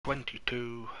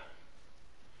22.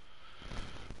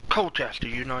 Colchester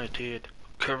United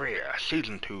Career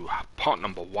Season 2 Part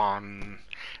Number 1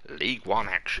 League 1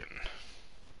 action.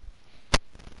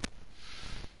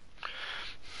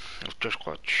 I've just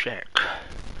got to check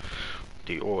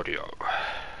the audio.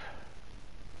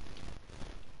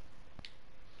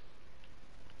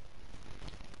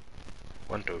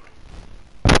 One, two.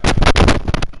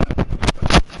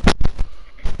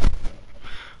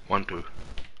 1, 2.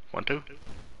 1, 2.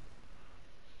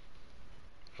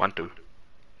 1, 2.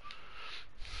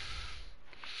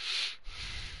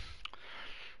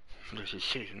 This is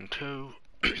Season 2.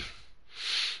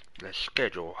 Let's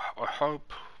schedule. I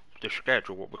hope the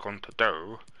schedule, what we're going to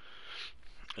do,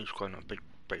 is going to be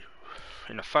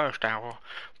in the first hour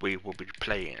we will be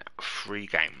playing 3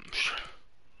 games.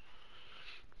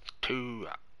 2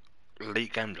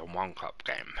 league games and 1 cup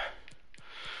game.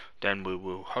 Then we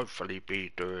will hopefully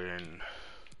be doing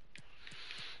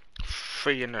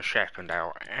 3 in the second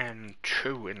hour and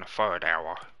 2 in the third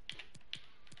hour.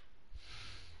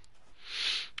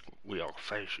 We are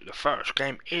facing, the first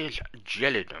game is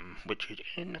Gillingham, which is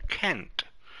in Kent.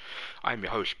 I'm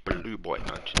your host, Blue Boy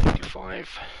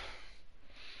 1985.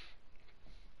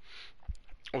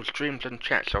 All streams and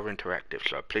chats are interactive,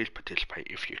 so please participate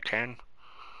if you can.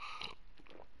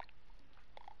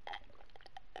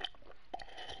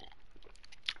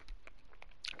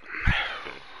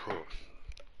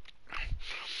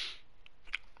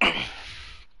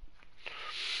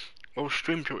 All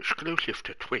streams are exclusive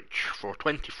to Twitch for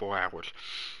 24 hours.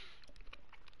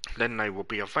 Then they will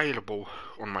be available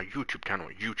on my YouTube channel,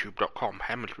 youtube.com,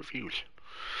 Hammers Reviews.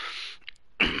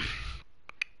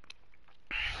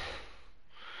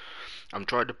 I'm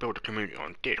trying to build a community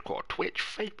on Discord, Twitch,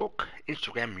 Facebook,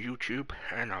 Instagram, YouTube,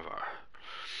 and other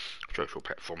social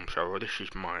platforms. So this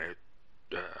is my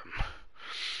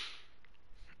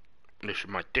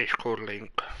Discord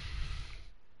link.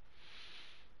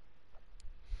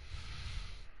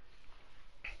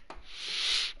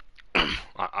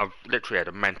 I've literally had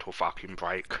a mental fucking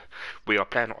break. We are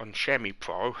playing on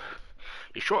semi-pro.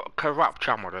 It sort of corrupt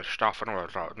some of the stuff, and I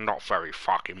was like, not very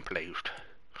fucking pleased.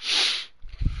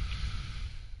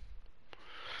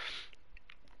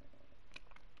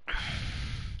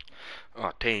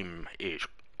 Our team is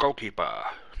goalkeeper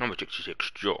number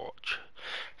 66 George,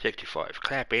 65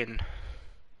 Clappin,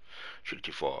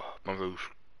 64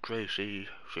 Marouche Tracy,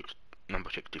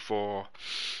 number 64,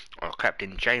 our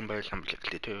captain Chambers number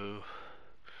 62,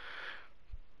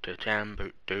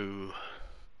 Tambutu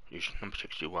is number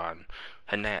 61,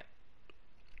 and that,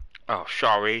 oh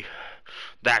sorry,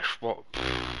 that's what,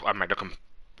 I made a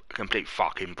complete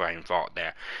fucking brain fart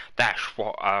there. That's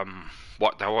what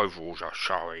their overalls are,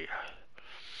 sorry.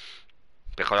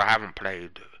 Because I haven't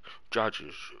played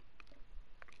Judges.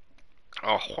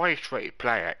 Our highest rated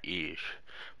player is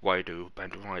Waidu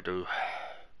Bandu.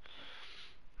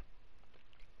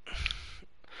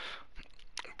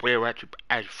 We're actually,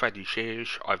 as Freddie says,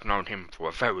 I've known him for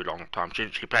a very long time,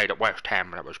 since he played at West Ham,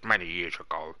 and that was many years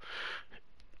ago.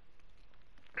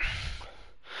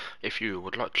 If you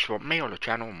would like to support me on the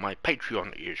channel, my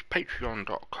Patreon is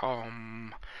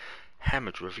patreon.com,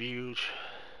 Hammers Reviews.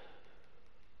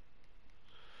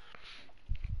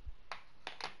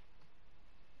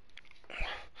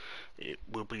 It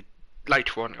will be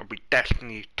later on, it'll be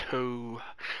Destiny 2,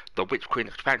 the Witch Queen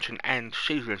expansion, and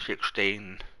Season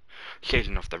 16,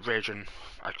 Season of the Risen.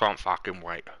 I can't fucking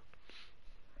wait.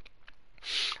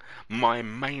 My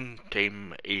main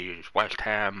team is West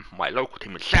Ham, my local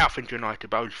team is Southend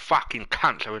United, but those fucking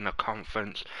cunts are in the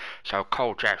conference, so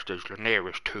Colchester's the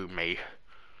nearest to me.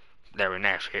 They're in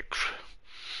Essex,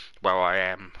 where I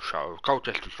am, so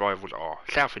Colchester's rivals are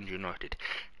Southend United,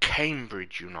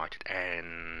 Cambridge United,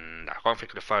 and I can't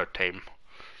think of the third team.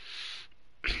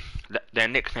 Their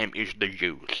nickname is the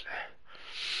U's.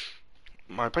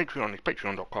 My Patreon is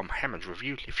patreon.com, Hammers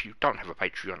Reviews. If you don't have a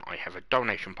Patreon, I have a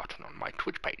donation button on my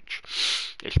Twitch page.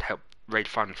 It's to help raise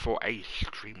funds for a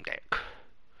stream deck,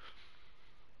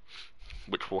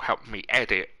 which will help me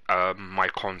edit my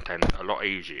content a lot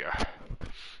easier.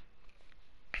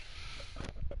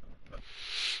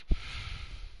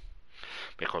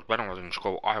 Because when I was in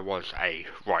school, I was a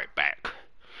right back,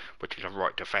 which is a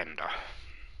right defender.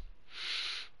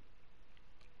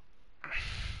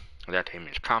 Their team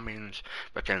is Cummins,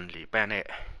 Mackenzie Bennett,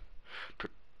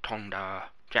 Tonda,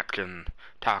 Jackson,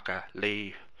 Tucker,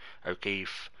 Lee,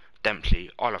 O'Keefe, Dempsey,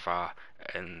 Oliver,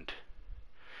 and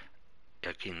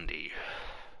Akindi.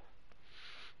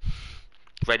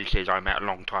 Reddy says I met a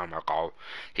long time ago.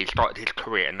 He started his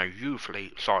career in the youth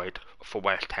league side for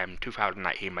West Ham.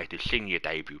 2008 he made his senior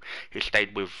debut. He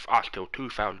stayed with us till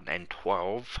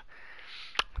 2012.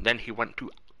 Then he went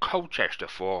to Colchester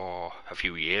for a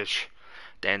few years.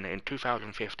 Then in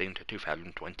 2015 to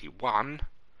 2021,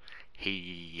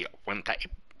 he went to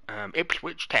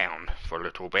Ipswich Town for a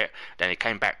little bit. Then he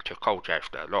came back to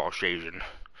Colchester last season.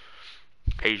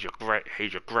 He's a great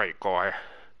guy.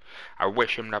 I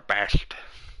wish him the best.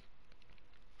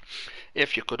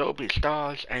 If you could all be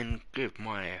stars and give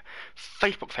my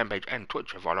Facebook fan page and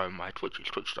Twitch a follow, my Twitch is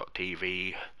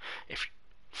twitch.tv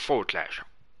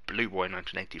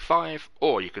 /Blueboy1985,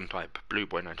 or you can type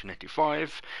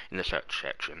Blueboy1985 in the search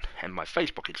section, and my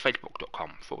Facebook is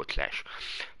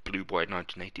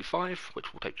facebook.com/Blueboy1985,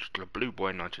 which will take you to the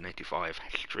Blueboy1985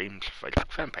 streams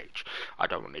Facebook fan page. I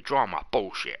don't want any drama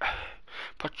bullshit.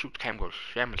 Put you cameras,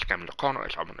 scam in the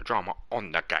corners. I want the drama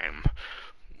on the game,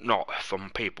 not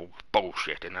from people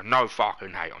bullshitting, and no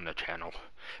fucking hate on the channel,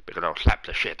 because I'll slap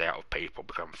the shit out of people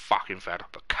because I'm fucking fed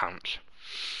up of cunts.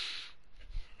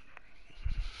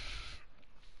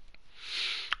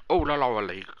 All the lower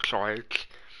league sides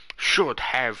should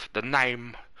have the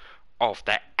name of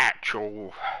their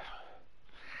actual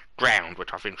ground,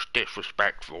 which I think is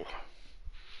disrespectful.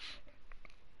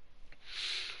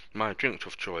 My drinks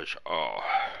of choice are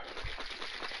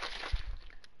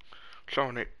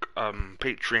Sonic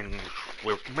peach rings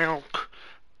with milk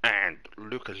and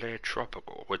Lucozade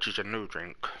Tropical, which is a new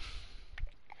drink.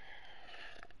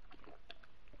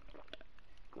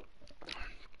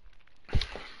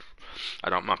 I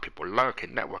don't mind people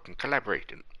lurking, networking,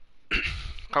 collaborating,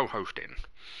 co-hosting,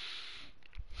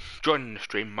 joining the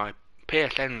stream. My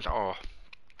PSNs are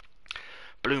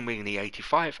Blue Meanie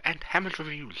 85 and Hammers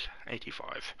Reviews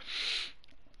 85.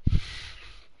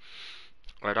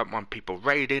 I don't mind people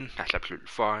raiding, that's absolutely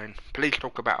fine. Please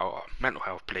talk about our mental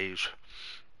health, please.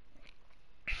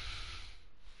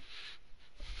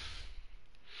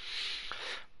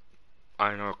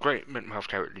 I know a great mental health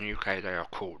charity in the UK, they are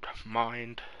called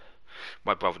Mind.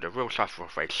 My brother, the real sufferer,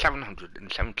 raised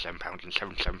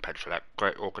 £777.77 for that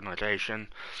great organisation.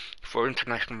 For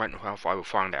international mental health, I will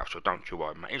find out, so don't you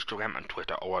worry. My Instagram and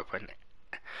Twitter are open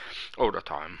all the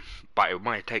time, but it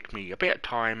might take me a bit of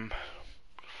time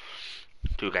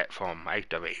to get from A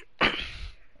to B.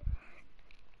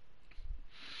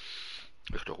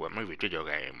 Let's talk about movies, video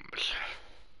games,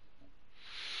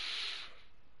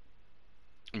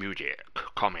 music,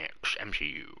 comics,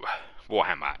 MCU,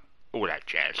 Warhammer, all that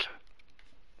jazz.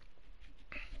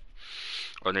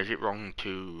 And is it wrong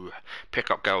to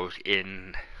pick up girls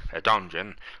in a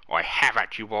dungeon? I have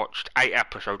actually watched 8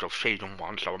 episodes of season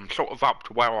 1, so I'm sort of up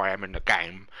to where I am in the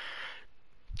game.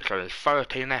 So there's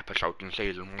 13 episodes in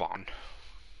season 1.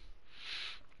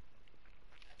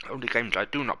 Only games I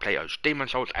do not play are Demon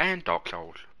Souls and Dark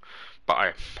Souls, but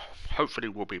I hopefully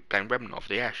will be playing Remnant of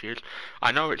the Ashes.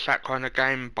 I know it's that kind of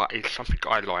game, but it's something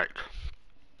I like.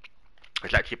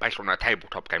 It's actually based on a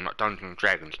tabletop game like Dungeons and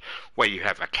Dragons, where you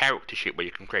have a character sheet where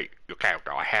you can create your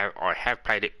character. I have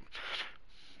played it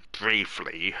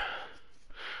briefly.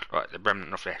 Like the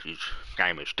Remnant of the Ashes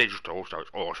game is digital, so it's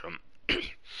awesome.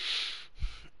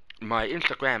 My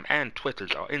Instagram and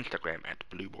Twitters are Instagram at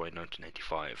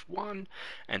BlueBoy1985-1,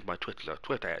 and my Twitters are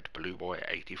Twitter at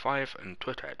BlueBoy85 and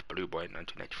Twitter at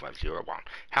BlueBoy1985-01.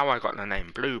 How I got the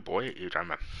name Blue Boy is I'm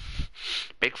a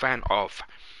big fan of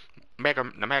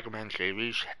the Mega Man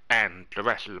series and the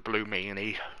rest of the Blue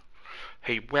Meanie.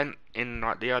 He went in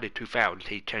like the early 2000s,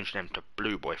 he changed them to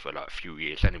Blue Boy for like a few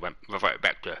years, and he reverted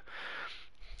back to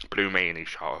Blue Meanie.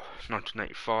 So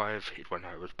 1985 is when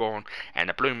I was born, and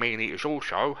the Blue Meanie is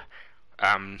also,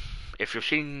 if you've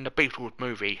seen the Beatles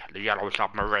movie, The Yellow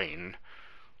Submarine,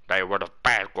 they were the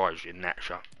bad guys in that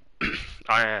show.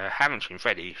 I haven't seen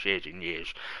Freddy's in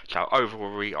years, so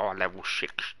overall we are level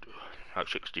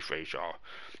 63, so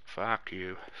fuck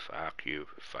you, fuck you,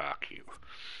 fuck you.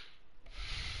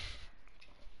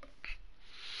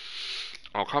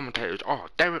 Our commentators are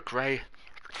Derek Ray,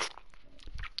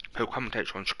 who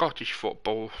commentates on Scottish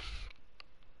football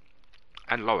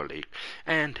and lower league,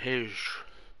 and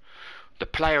the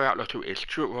player outlet who is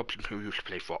Stuart Robson, who used to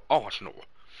play for Arsenal,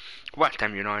 West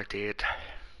Ham United,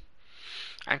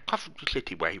 and Coventry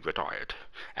City, where he retired,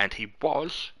 and he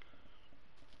was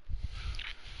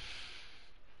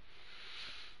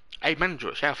a manager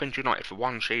at Southend United for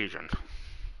 1 season.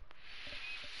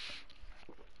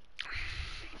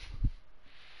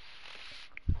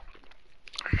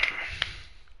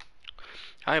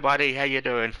 Hi buddy, how you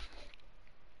doing?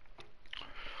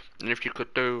 And if you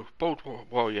could do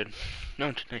Boardwalk Warrior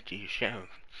 1987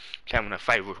 a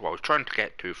favour as well. He's trying to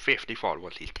get to 50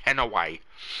 followers, he's 10 away,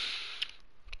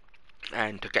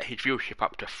 and to get his viewership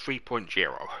up to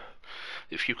 3.0.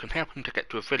 If you can help him to get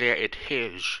to affiliated,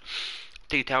 his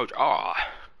details are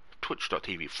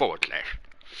twitch.tv/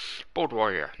 Board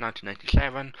Warrior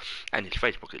 1987, and his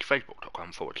Facebook is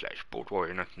facebook.com/Board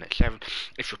Warrior 1987.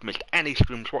 If you've missed any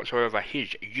streams whatsoever,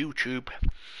 his YouTube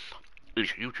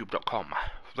is youtube.com.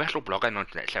 WrestleBlogger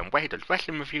 1987, where he does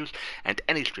wrestling reviews and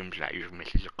any streams that you've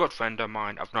missed. He's a good friend of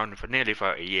mine. I've known him for nearly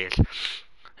 30 years.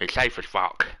 He's safe as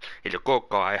fuck. He's a good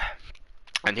guy,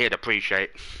 and he'd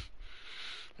appreciate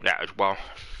that as well.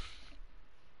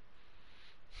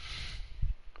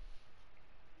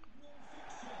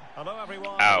 Hello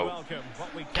everyone, welcome.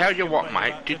 Tell you what,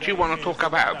 mate, did you want to talk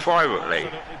about it privately?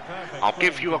 I'll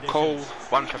give you a call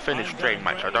once I finish stream,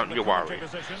 mate, so don't you worry.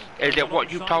 Is it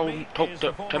what you talked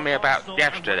to me about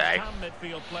yesterday?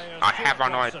 I have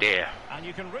an idea. And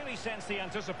you can really sense the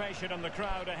anticipation in the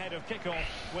crowd ahead of kickoff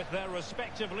with their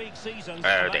respective league seasons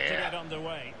about to get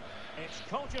underway. It's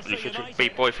Colchester You should United be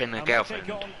boyfriend and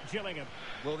girlfriend.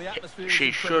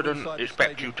 She shouldn't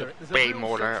expect you to be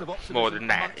more than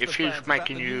that. If she's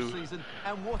making you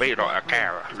be like a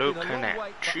carer, looking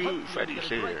at you, Freddie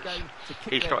Sears.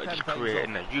 He started his career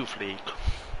in the youth league.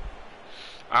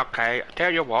 Okay, I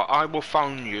tell you what, I will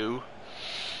phone you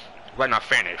when I've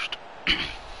finished.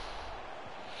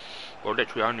 We'll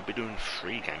literally only be doing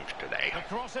 3 games today. The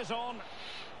cross is on.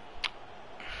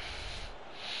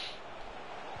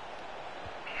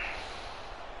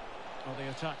 Well, the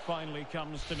attack finally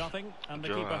comes to nothing, and the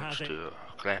keeper has it. To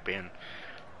clap in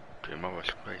to Morris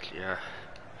Gracia,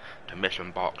 to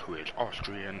Missenbach, who is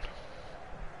Austrian.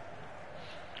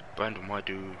 Brandon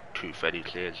Wadu to Freddie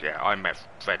Sears. Yeah, I met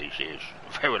Freddie Sears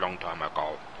a very long time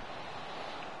ago.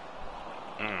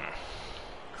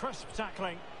 Crisp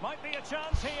tackling. Might be a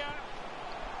chance here.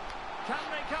 Can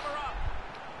they cover up?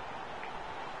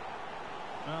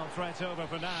 Well, threat over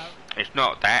for now. It's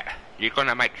not that. You're going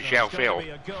to make yourself ill.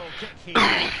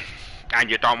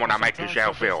 And you don't want to make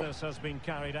yourself ill. Has been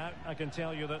carried out. I can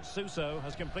tell you that Suso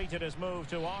has completed his move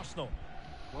to Arsenal.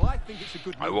 Well, I think it's a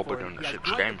good move. I will be doing the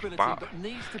 6 games, but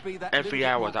every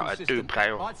hour that I do play,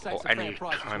 or any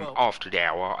time after the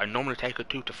hour, I normally take a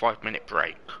 2 to 5 minute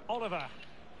break. Oliver,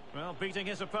 well, beating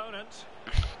his opponent.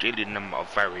 Dealing them are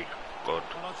very good.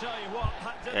 Well, I'll tell you what,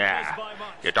 that didn't Yeah, miss by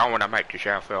much. you don't want to make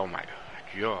yourself ill, mate.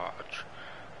 George,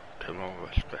 tomorrow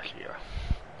especially.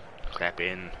 Clap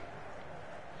in.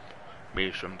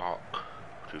 Missenbach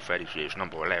to Freddie Sears,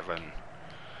 number 11.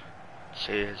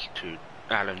 Sears to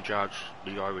Alan Judge,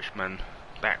 the Irishman.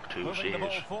 Back to Moving Sears. the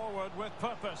ball forward with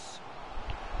purpose.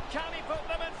 Can he put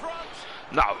them in front?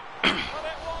 No. Well, it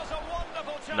was a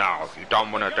wonderful chance. No, you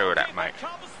don't want to do that, mate.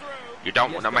 You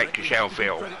don't want to make yourself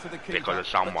ill because of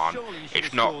someone.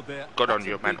 It's not good on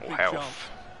your mental health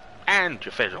and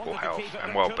your physical health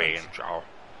and well-being. So,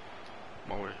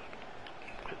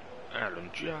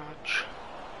 Alan Judge.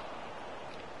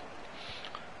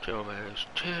 Chavez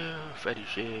 2, Freddie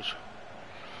Sears.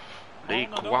 League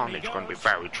 1 is going to be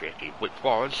very tricky, which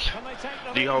was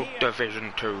the old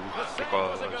Division 2,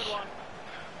 because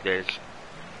there's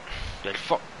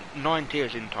 9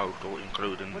 tiers in total,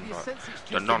 including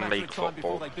the non-league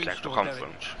football sector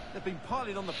conference. They've been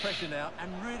piling on the pressure now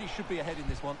and really should be ahead in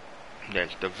this one.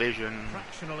 There's Division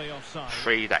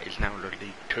 3, that is now the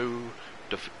League 2.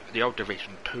 The old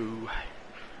Division 2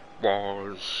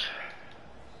 was...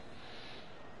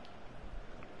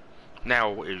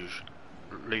 now is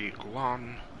League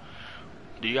 1.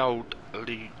 The old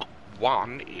League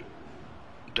 1,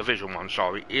 Division 1,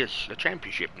 sorry, is the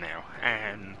Championship now.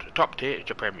 And the top tier is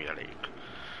the Premier League.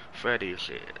 Freddie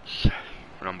Sears,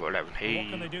 number 11. He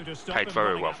played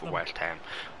very well for West Ham.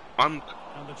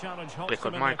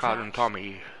 Because Michael and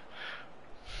Tommy...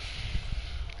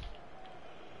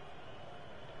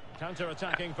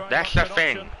 That's the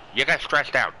thing. You get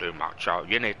stressed out too much, so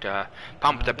you need to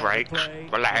pump the brakes,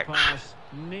 relax.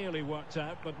 Nearly worked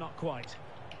out, but not quite.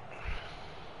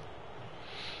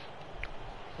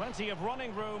 Plenty of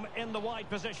running room in the wide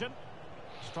position.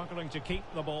 Struggling to keep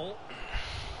the ball.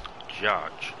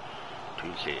 Judge,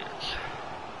 2 Sears.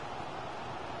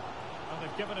 And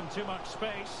they've given him too much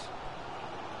space.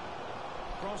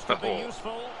 Cross could be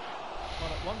useful.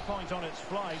 But at one point on its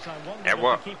flight, I wonder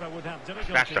if the keeper would have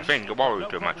difficulties. That's the thing, you worry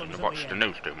too much and you watch the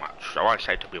news too much. So I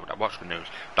say to people that watch the news,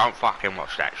 don't fucking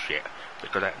watch that shit.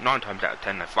 Because 9 times out of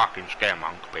 10 they fucking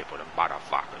scaremonger people, the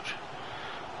motherfuckers.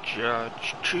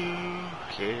 Judge 2,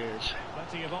 Sears.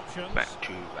 Plenty of options. Back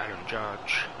to Alan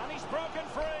Judge. And he's broken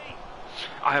free.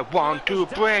 I want to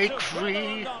break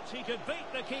free.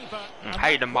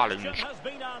 Hayden Mullins,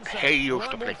 he used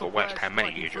to play for West Ham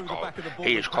many years ago.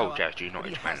 He is Colchester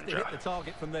United's manager.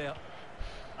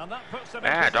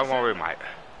 Yeah, don't worry, mate.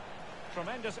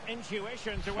 Tremendous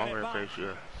intuition to win it back.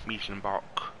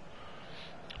 Missenbach,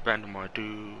 Brandon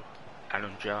Wadu,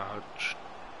 Alan Judge,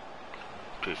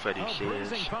 to Freddie Sears.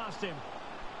 Breezing past him.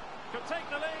 Could take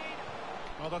the lead.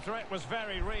 Well, the threat was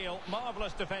very real.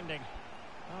 Marvellous defending.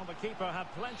 Well, the keeper had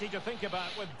plenty to think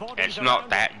about with bodies. It's not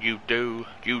that you do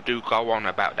go on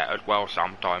about that as well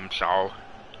sometimes, so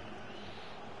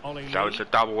it's a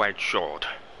double-edged sword.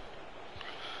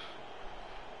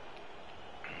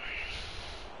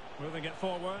 Moving it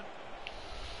forward.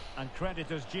 And credit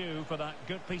is due for that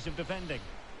good piece of defending.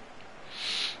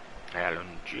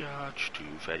 Alan Judge to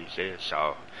Freddie Sears,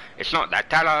 so it's not that.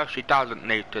 Tell her she doesn't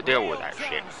need to deal with that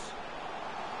shit.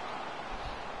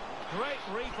 Great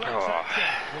reflex action.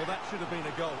 Well, that should have been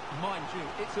a goal. Mind you,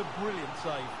 it's a brilliant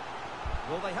save.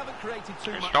 Well, they haven't created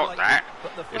too much. It's not lately, that.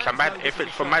 but the It's if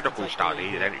it's for medical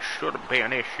study, then it shouldn't be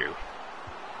an issue.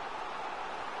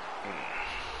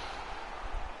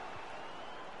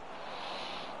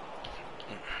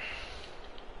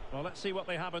 Well, let's see what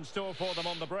they have in store for them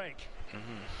on the break.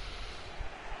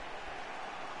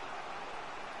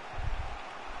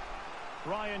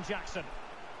 Ryan Jackson.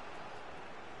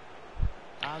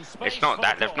 And it's not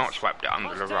that they've not swept it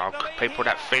under the rug. People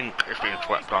that think it's been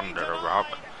swept under the rug.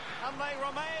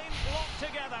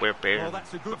 We're playing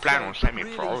on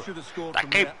semi-pro. They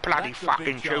keep bloody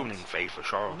fucking tuning FIFA,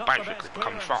 so basically it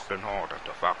becomes fucking harder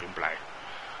to fucking play.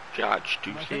 Judge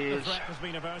to Sears.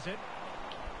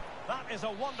 That is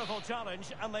a wonderful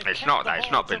challenge, and it's not that.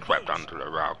 It's not been swept under the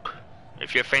rug.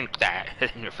 If you think that,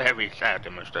 then you're very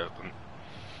sadly mistaken.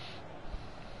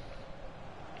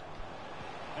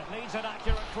 It needs an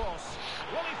accurate cross.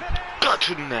 Will he finish? Get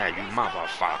in there, you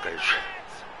motherfuckers.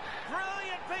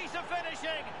 Brilliant piece of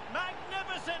finishing.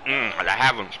 Magnificent. They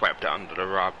haven't swept it under the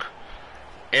rug.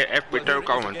 If we do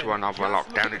go into another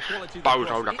lockdown, it's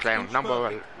Bozo the Clown,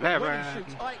 number 11.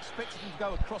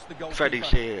 Freddie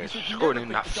Sears scoring in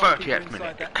that 30th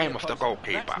minute. It came off the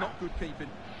goalkeeper.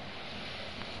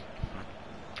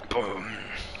 Boom.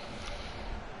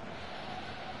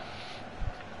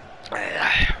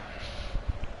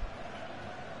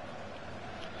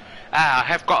 I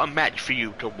have got a match for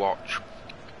you to watch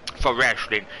for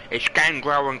wrestling. It's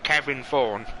Gangrel and Kevin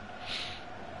Thorne.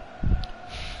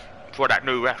 For that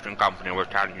new wrestling company I was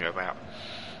telling you about.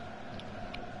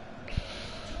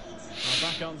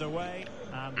 Back underway.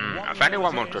 If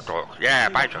anyone wants to talk, yeah,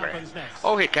 basically,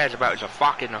 all he cares about is a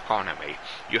fucking economy.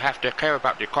 You have to care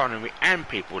about the economy and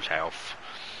people's health.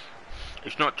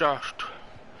 It's not just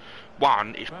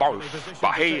one, it's both.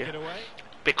 But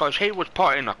because he was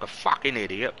put in like a fucking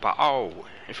idiot, but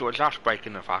if it was us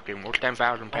breaking the fucking rules,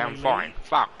 £10,000 fine.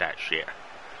 Fuck that shit.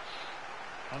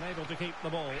 Unable to keep the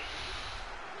ball.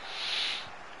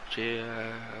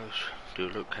 Cheers to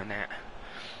Luke Canet,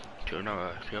 to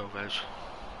Noah Silvers.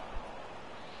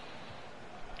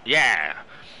 Yeah,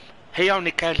 he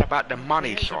only cares about the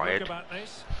money side.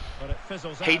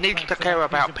 He needs to care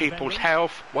about people's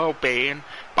health, well-being,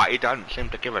 but he doesn't seem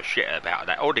to give a shit about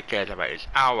that. All he cares about is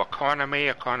our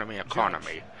economy.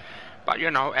 But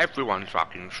you know, everyone's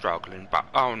fucking struggling, but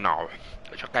oh no,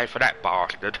 it's okay for that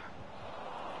bastard.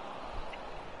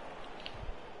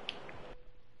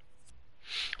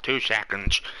 Two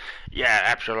seconds. Yeah,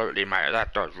 absolutely, mate.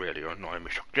 That does really annoy me.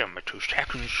 So give me 2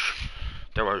 seconds.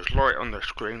 There was light on the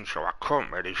screen, so I couldn't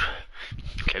really.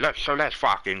 Okay, let's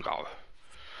fucking go.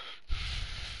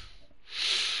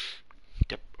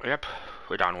 Yep,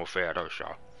 we're done with fair though,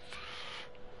 so.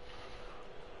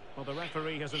 Well, the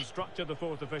referee has instructed the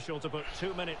fourth official to put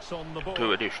 2 minutes on the board.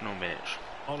 2 additional minutes.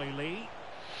 Ollie Lee.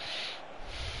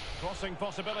 Crossing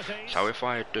possibilities. So if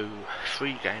I do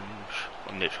 3 games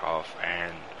on this half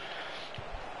and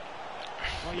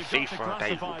FIFA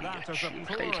days will be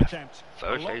Tuesdays,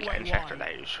 Thursdays and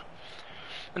Saturdays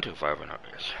until further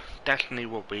notice. Destiny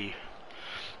will be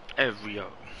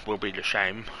will be the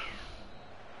same.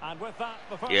 And with that,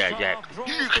 the first yeah, half draws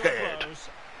you to a can. close.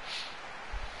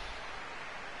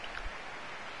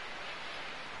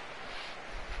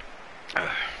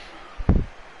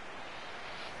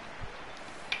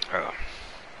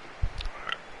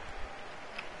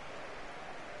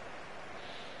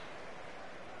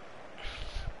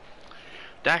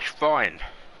 That's fine.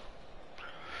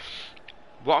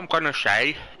 What I'm gonna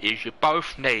say is you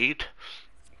both need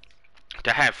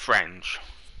to have friends.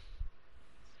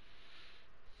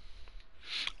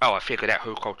 Oh, I figured out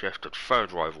who Colchester's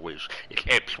third rival is. It's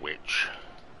Ipswich.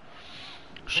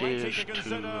 Cheers to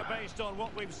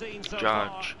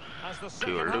Judge,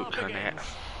 to Luke Canet.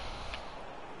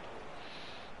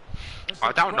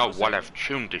 I don't know what I've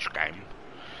tuned this game.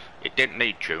 It didn't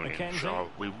need tuning,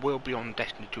 so we will be on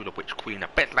Destiny 2 the Witch Queen a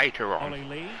bit later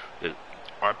on.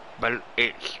 But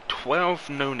it's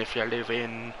 12 noon if you live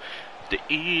in the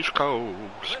East Coast.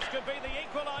 This could be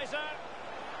the equaliser.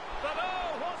 But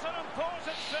oh, what an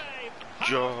important save.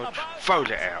 George throws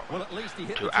it out Well, at least he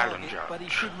hit to the Alan target, but he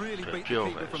Judge, should really to beat the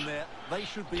keeper from Gilvers, there. They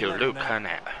should be to level Luke now.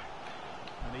 Hannett.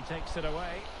 And he takes it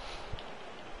away.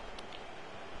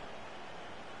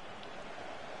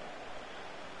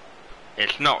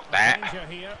 It's not that.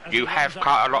 You have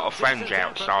cut a lot of friends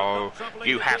out, so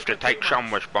you have to take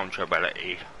some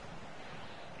responsibility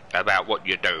about what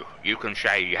you do. You can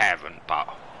say you haven't, but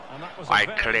I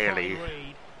clearly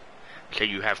see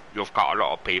you've cut a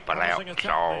lot of people out,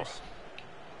 so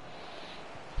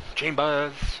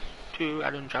Chambers to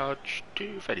Alan Judge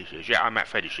to Fetishes. Yeah, I met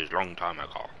Fetishes a long time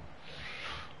ago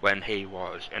when he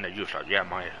was in the youth side. Yeah,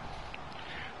 my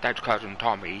dad's cousin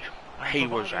Tommy, he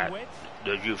was at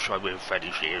the youth side with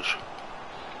Fetishes.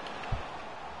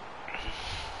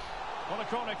 What a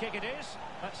corner kick it is.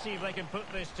 Let's see if they can put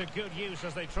this to good use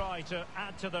as they try to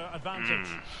add to their advantage.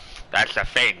 That's the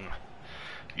thing.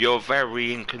 You're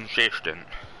very inconsistent.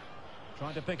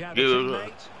 Trying to pick out You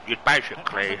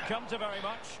basically, hasn't come to very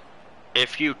much.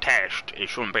 if you test, it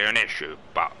shouldn't be an issue,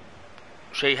 but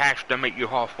she has to meet you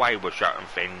halfway with certain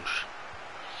things.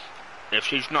 If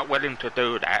she's not willing to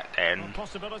do that, then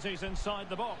Possibilities inside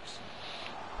the box.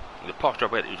 the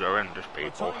possibilities are endless, The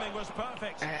people. timing was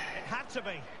perfect. It had to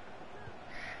be.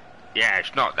 Yeah,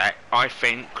 it's not that. I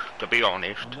think, to be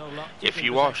honest, No luck if keeping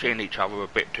you are possession. seeing each other a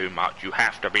bit too much, you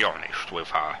have to be honest with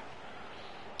her.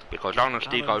 Because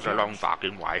honesty Alan goes a long Judge.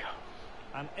 fucking way.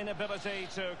 An inability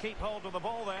to keep hold of the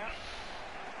ball there.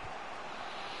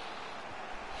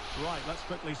 Right, let's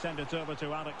quickly send it over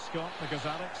to Alex Scott, because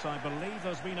Alex, I believe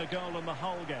there's been a goal in the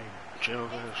whole game.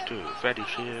 Chilvers to Freddie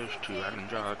Shears to Alan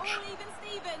Judge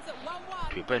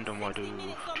to Brendan Wadu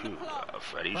to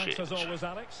Freddie Thanks Shears. as always,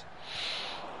 Alex.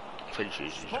 Freddie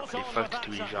Shears is only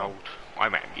 32 years old. I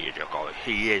met him years ago.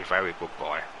 He is a very good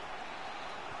guy.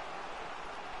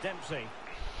 Dempsey.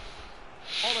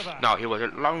 Oliver. No, he was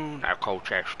alone at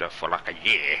Colchester for like a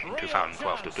year in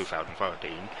 2012 to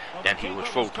 2013. Then he was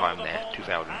full-time there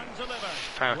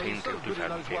 2013 to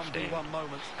 2015.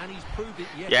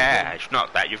 Yeah, it's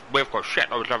not that. We've got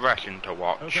shitloads of wrestling to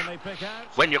watch. Who can they pick out?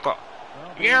 When you got...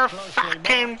 Well, You're closely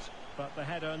fucking... marked, but the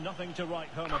header, nothing to write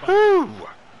home about. Whoo!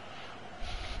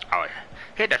 Oh,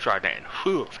 hit the side then.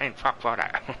 Whew, thank fuck for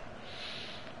that.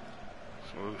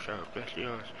 So, bless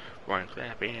yours. Ryan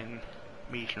Clappin,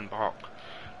 Miesenbach.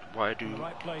 Why do... The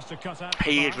right place to cut out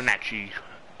He the isn't pass. actually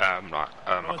a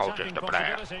Colchester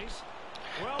player. Possibilities.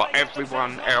 Well, But they get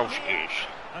everyone themselves else on here. is.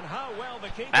 And how well the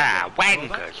keeper Ah, did.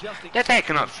 wankers. They're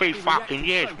taking up 3 fucking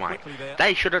years, mate.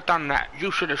 They should have done that.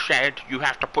 You should have said you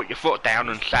have to put your foot down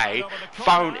and say,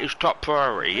 phone is top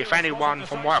priority. If anyone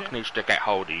from work needs to get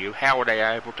hold of you, how are they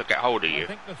able to get hold of I you?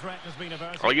 think the threat has been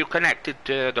averted. Are you connected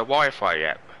to the Wi-Fi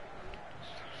yet?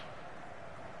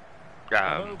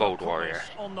 Over Bold cross Warrior.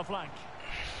 on the flank.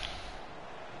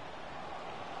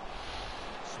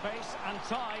 Space and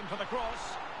time for the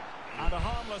cross. And a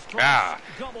harmless cross Ah.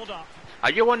 gobbled up.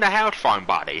 Are you on the house phone,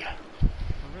 buddy?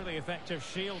 A really effective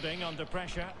shielding under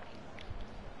pressure.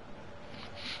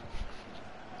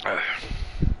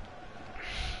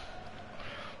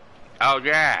 Oh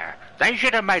yeah, they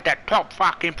should have made that top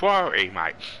fucking priority,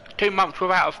 mate. 2 months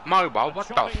without a mobile, what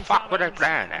the Chopping fuck were they challenge,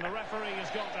 playing and the at? referee has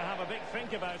got to have a big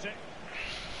think about it.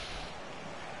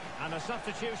 And a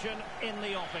substitution in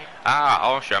the offing. Ah,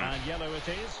 awesome. And yellow it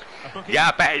is. A booking. Yeah,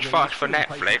 I bet it's fast for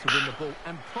Netflix.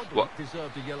 What?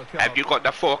 Have you got the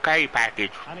 4K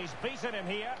package? And he's beaten him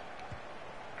here.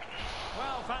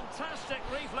 Well, fantastic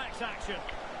reflex action.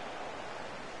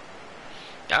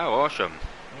 Oh, awesome.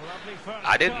 Lovely first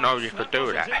I didn't know touch. you could do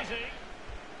wasn't that. easy.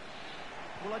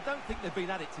 Well, I don't think they've been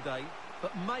at it today,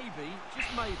 but maybe, just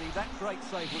maybe, that great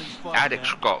save will inspire Alex them.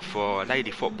 Scott for a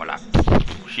lady footballer.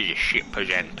 She's a shit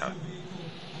presenter.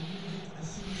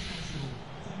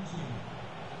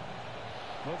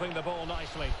 Moving the ball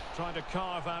nicely, trying to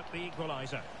carve out the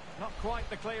equaliser. Not quite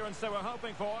the clearance they were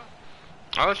hoping for.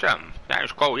 Awesome. That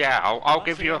was cool. Yeah, I'll That's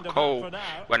give the you a end of that call for now.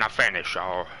 when I finish.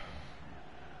 Or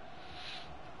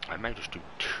I may just do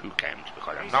 2 games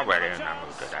because I'm not really in the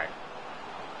mood today.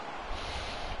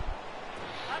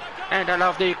 And I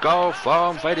love the goal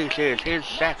from Freddie Shears, his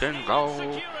second goal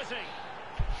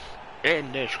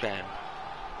in this game.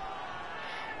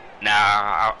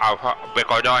 Now,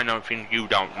 because I know things you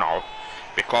don't know.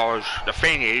 Because the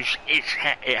thing is,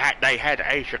 they had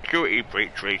a security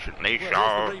breach recently, Well,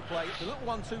 so... here's the replay. The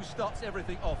little 1-2 starts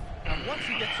everything off. And once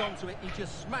he gets onto it, he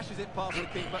just smashes it past the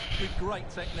keeper with great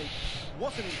technique.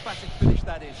 What an emphatic finish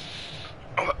that is.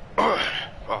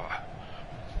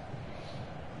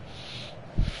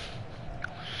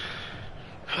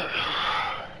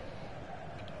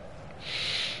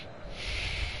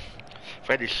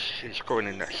 Freddy's is scoring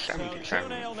in the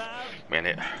 77th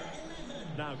minute.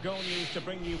 Now, goal news to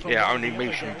bring you from Yeah, only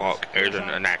Miesenbach isn't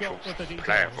an actual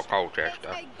player for Colchester.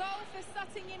 A goal for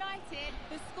Sutton United.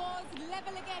 The score's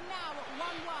level again now at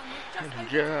 1-1 with just over 10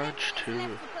 Judge minutes to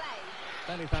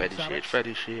left to play.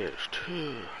 Freddy Shears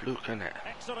to Luke Annette.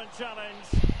 Excellent challenge.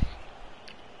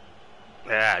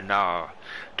 Yeah, no.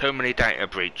 Too many data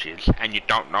breaches and you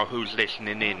don't know who's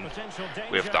listening in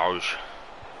with those.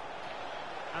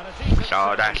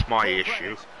 So that's my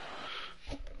issue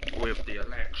with the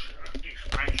election. It's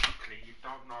basically you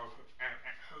don't know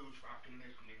who's fucking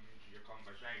listening into your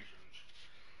conversations,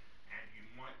 and you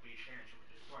might be sharing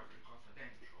something that's totally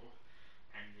confidential,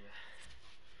 and you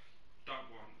don't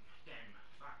want them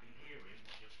fucking hearing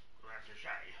what you have to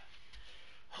say.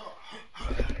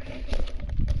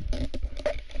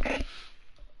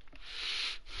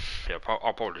 Yeah,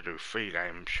 I'll probably do 3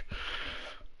 games.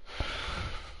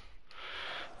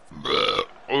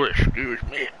 Oh, excuse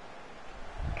me.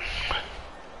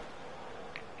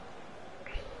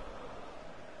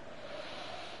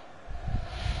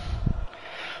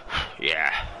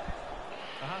 Yeah.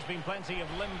 There has been plenty of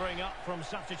limbering up from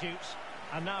substitutes,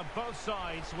 and now both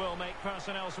sides will make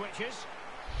personnel switches.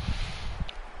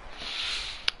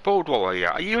 Board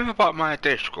Warrior, are you about my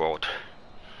Discord?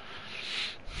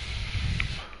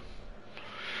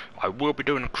 I will be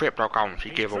doing a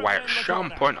cryptocurrency giveaway at some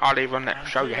point. I'll even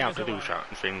show you how to do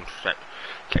certain things, set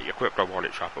your crypto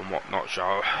wallets up and whatnot.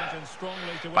 So,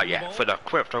 but yeah, for the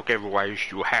crypto giveaways,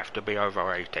 you have to be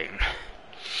over 18.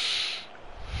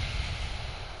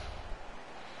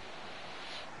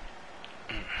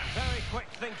 Very quick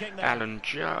thinking there. Alan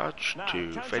Judge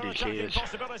to Freddie Sears.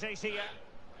 Here.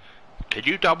 Could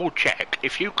you double check?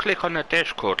 If you click on the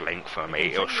Discord link for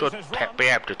me, it should be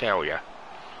able to tell you.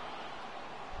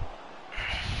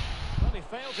 Well, he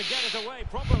failed to get it away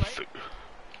properly.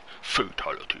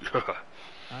 Futility.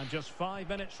 And just 5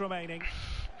 minutes remaining.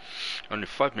 Only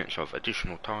 5 minutes of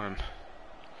additional time.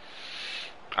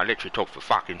 I literally talked for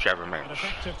fucking 7 An minutes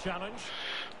effective challenge.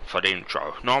 for the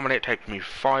intro. Normally it takes me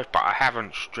 5, but I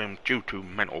haven't streamed due to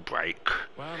mental break.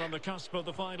 Well, on the cusp of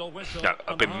the final whistle. No,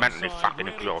 I've been mentally fucking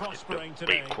exhausted, to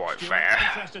be quite fair.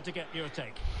 Interested to get your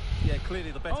take. Yeah,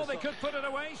 clearly the better. Oh, they could put it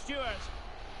away, Stuart.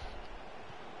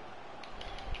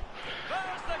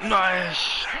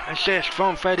 Nice assist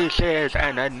from Freddie Sears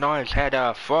and a nice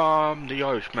header from the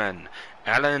Irishman,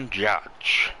 Alan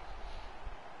Judge.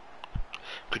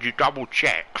 Could you double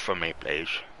check for me, please?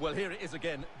 Well, here it is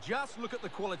again. Just look at the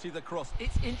quality of the cross.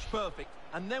 It's inch perfect.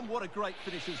 And then what a great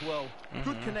finish as well.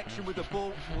 Good connection with the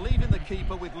ball, leaving the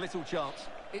keeper with little chance.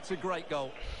 It's a great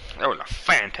goal. That was a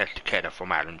fantastic header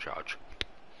from Alan Judge.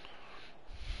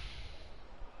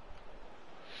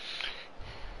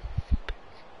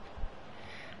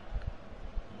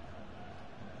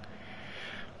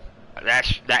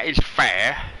 That is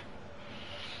fair.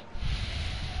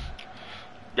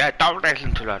 Yeah, don't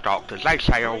listen to the doctors. They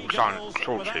say all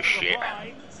sorts of shit.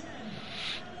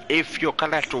 If your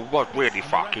cholesterol was really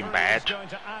fucking bad,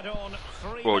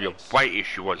 or your weight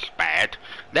issue was bad,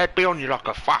 they'd be on you like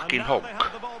a fucking hook.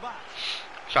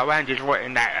 So Andy's right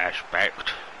in that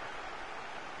aspect.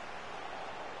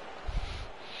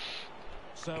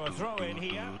 So a throw in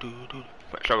here.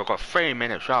 So we've got 3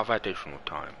 minutes of additional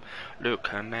time. Luke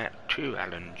Annette to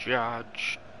Alan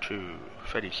Judge to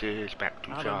Freddie Sears, back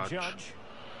to Judge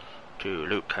to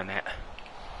Luke Annette.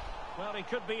 Well, he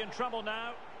could be in trouble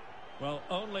now. Well,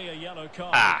 only a yellow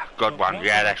card. Ah, good one.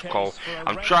 Yeah, that's cool.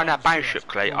 I'm trying to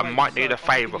basically, I might need a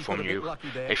favour from you.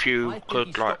 If you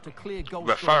could, like,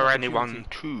 refer anyone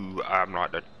to,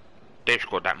 like, the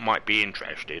Discord that might be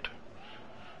interested.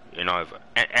 You know,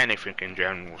 anything in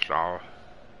general, so.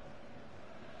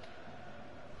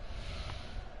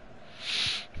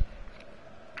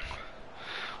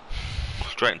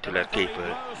 Straight into the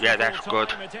keeper. Yeah, that's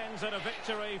good. It ends in a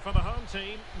victory for the home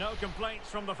team. No complaints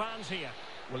from the fans here.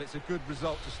 Well, it's a good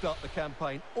result to start the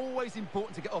campaign. Always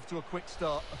important to get off to a quick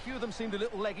start. A few of them seemed a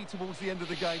little leggy towards the end of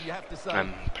the game, you have to say.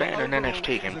 I'm playing an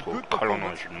NFT game called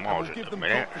Colonizing Mars at the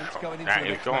minute. So that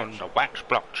is on the Wax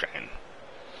blockchain.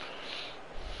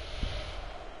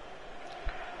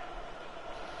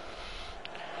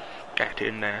 Get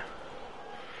in there.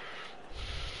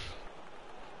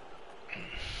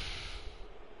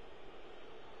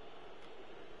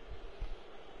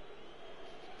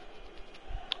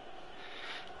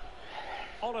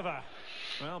 Oliver,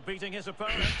 well, beating his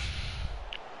opponent.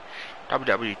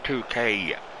 WWE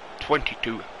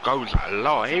 2K22 goes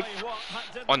live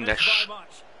on this.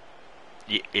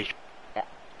 You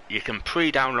can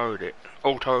pre-download it.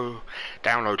 Auto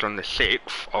downloads on the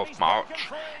 6th of March,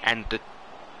 and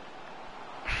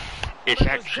It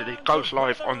actually goes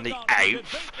live on the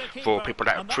 8th for people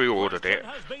that have pre-ordered it,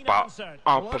 but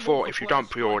before, if you don't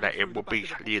pre-order it, it will be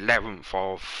the 11th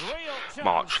of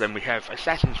March. Then we have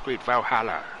Assassin's Creed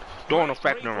Valhalla, Dawn of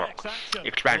Ragnarok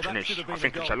expansion. I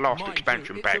think it's the last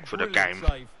expansion pack for the game.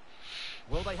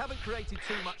 Well, they haven't created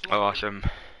too much. Awesome.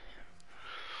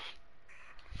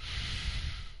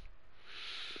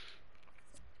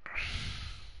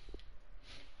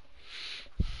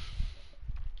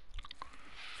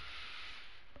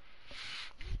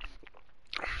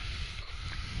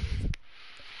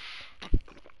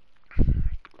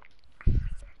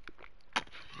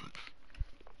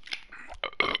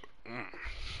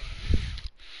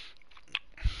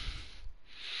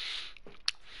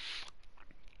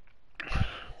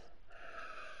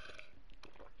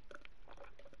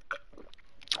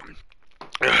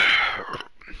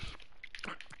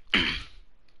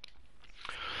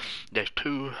 There's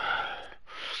 2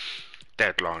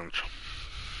 deadlines.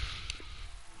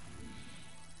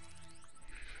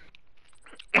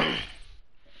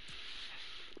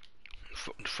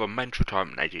 For mental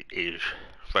time, it is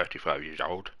 35 years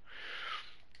old.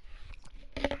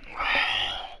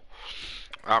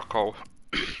 Alcohol.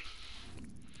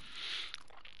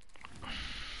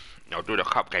 I'll do the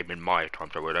cup game in my time,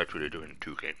 so we're actually doing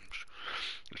 2 games.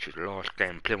 This is the last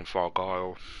game, Plymouth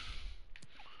Argyle.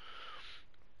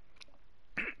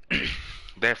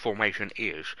 Their formation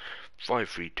is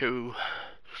 5-3-2.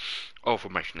 Our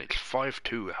formation is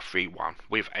 5-2-3-1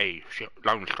 with a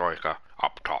lone striker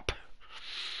up top.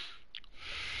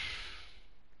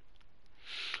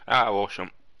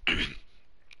 Awesome.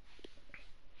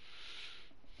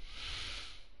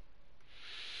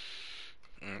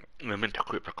 I'm into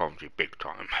cryptocurrency big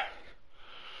time.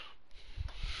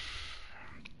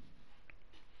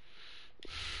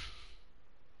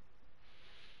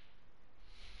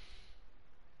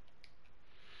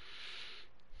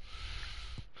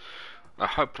 I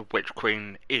hope the Witch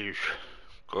Queen is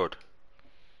good.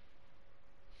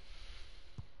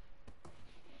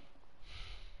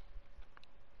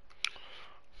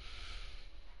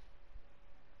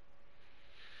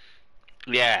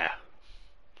 Yeah,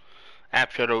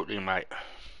 absolutely, mate.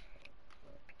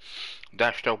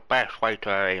 That's the best way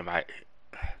to aim, mate.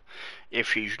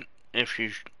 If she's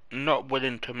not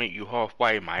willing to meet you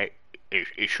halfway, mate,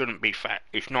 it shouldn't be fair.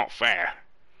 It's not fair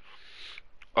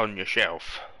on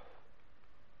yourself.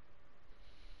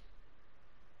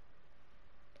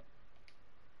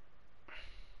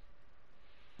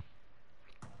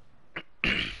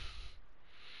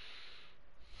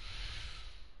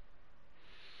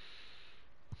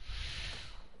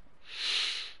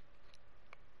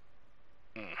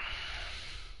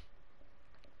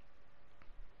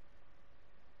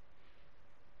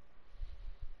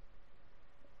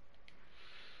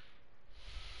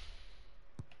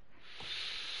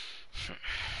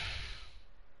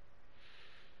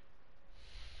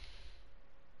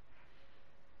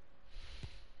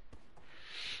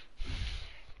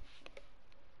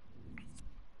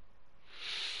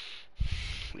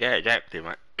 Yeah, exactly,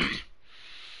 mate.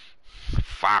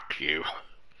 Fuck you.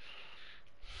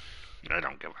 I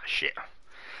don't give a shit.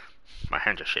 My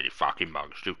hands are shitty fucking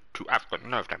bugs due to I've got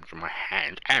nerve damage in my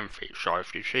hands and feet, so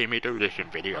if you see me do this in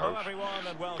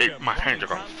videos, my hands are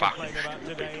going fucking stupid.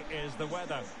 Today is the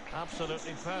weather.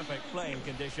 Absolutely perfect playing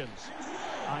conditions.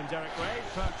 I'm Derek Ray,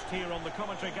 perched here on the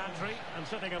commentary gantry and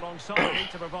sitting alongside me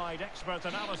to provide expert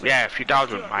analysis. Yeah, if it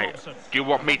doesn't, mate, do you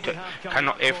want me to,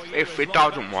 if it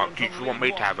doesn't work, do you want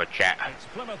me to have a chat? It's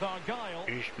Plymouth Argyle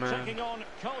taking on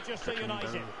Colchester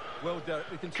United. Well, Derek,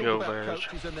 we can talk about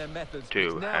coaches and their methods.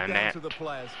 It's now down to the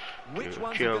players. Which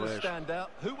ones are going to stand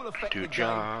out? Who will affect the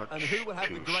game? And who will have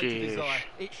the greater desire?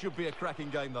 It should be a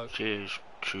cracking game, though. Cheers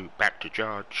to back to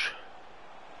Judge.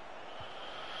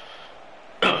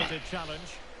 Challenge.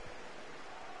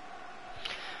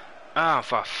 Oh,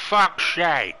 for fuck's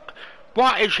sake!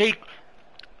 What is he?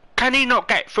 Can he not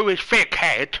get through his thick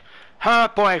head? Her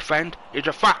boyfriend is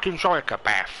a fucking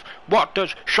psychopath. What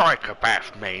does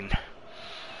psychopath mean?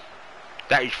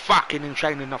 That he's fucking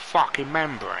insane in the fucking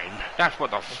membrane. That's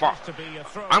what the fuck.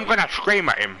 I'm gonna scream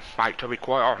at him, mate, to be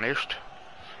quite honest.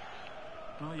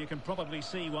 Well, you can probably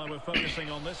see why we're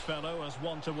focusing on this fellow as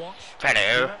one to watch.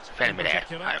 Fellow me there.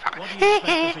 What do you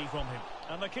expect to see from him?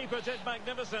 And the keeper did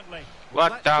magnificently.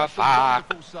 What the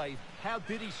fuck? How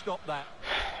did he stop that?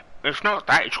 It's not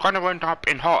that. It's gonna end up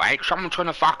in heartache. Someone's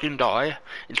gonna fucking die.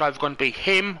 It's either gonna be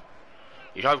him,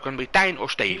 it's either gonna be Dane or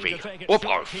Stevie, or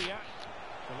both.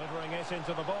 Delivering it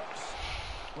into the box.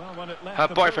 Well, when it left Her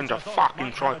boyfriend's a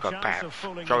fucking psychopath,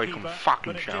 so he can fuck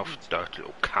himself, dirty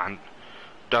little cunt.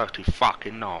 Dirty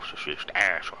fucking narcissist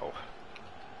asshole.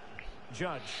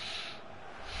 Judge.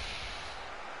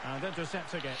 And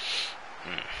intercepting it.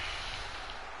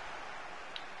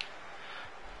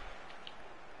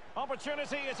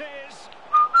 Opportunity it is.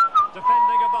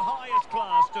 Defending of the highest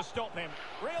class to stop him.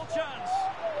 Real chance.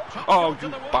 Oh, you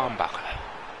bumbucker.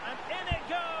 And in it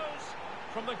goes.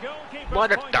 From the goalkeeper's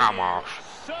What a point of view. dumbass.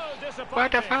 So disappointing.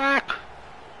 What the fuck?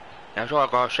 That's all I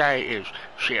gotta say is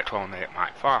shit on it,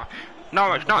 mate. Fire.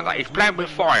 No, it's not that. He's playing with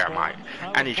fire, mate.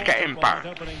 And he's getting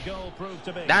burnt.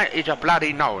 That is a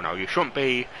bloody no-no. You shouldn't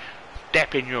be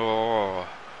dipping your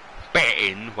bit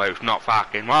in where it's not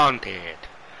fucking wanted.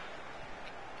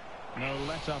 No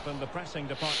let up in the pressing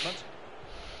department.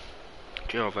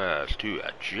 Gilvers to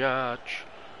a judge.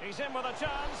 He's in with a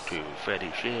chance. To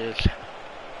Freddie Shears.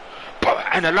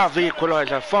 And a lovely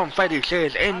equaliser from Freddie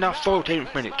Shears in the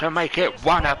 14th minute to make it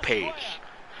 1 apiece.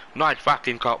 Nice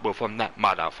fucking couple from that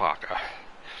motherfucker.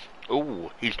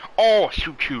 Ooh, he's... Oh,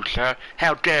 shoot you, sir.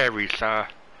 How dare he, sir.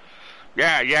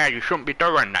 Yeah, you shouldn't be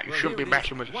doing that. You shouldn't be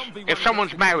messing with... If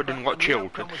someone's married and got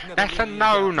children, that's a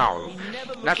no-no.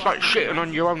 That's like shitting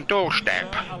on your own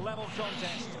doorstep.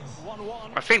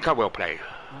 I think I will play.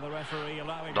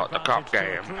 Not the cup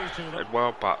game as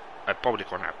well, but I'm probably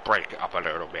going to break it up a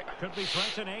little bit. Could be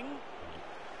threatening.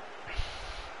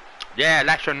 Yeah,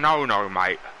 that's a no-no,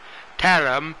 mate. Tell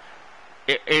him...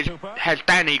 Has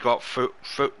Danny got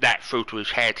that through to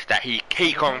his head that he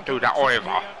can't do that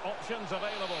either?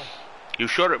 You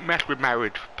shouldn't mess with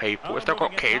married people. If they've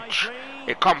got kids,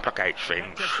 it complicates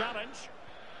things.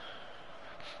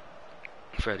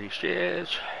 Freddie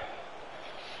Shears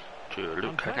to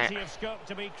look at it.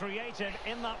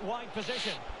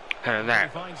 And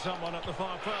that.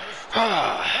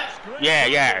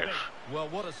 Yeah. Well,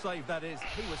 what a save that is.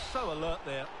 He was so alert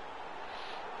there.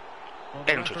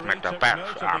 Then just make the back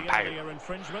unpaid.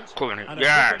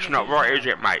 Yeah, it's not right, is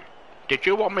it, mate? Did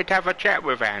you want me to have a chat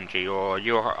with Angie, or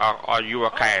are you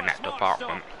okay in that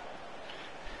department?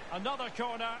 Another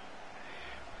corner.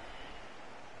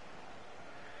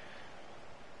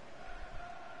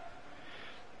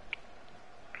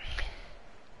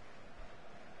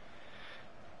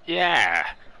 Yeah.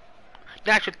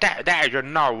 That is a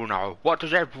no-no. What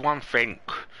does everyone think?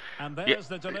 And there's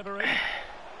the delivery.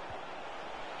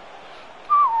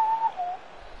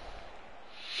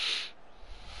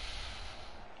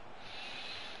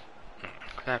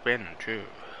 Tap in too.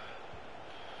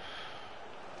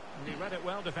 He read it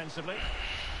well defensively.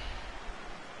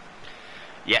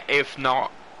 Yeah, if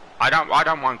not, I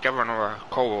don't mind giving her a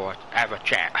call or have a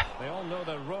chat. They all know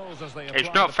their roles as they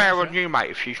It's not fair on you,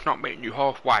 mate, if she's not meeting you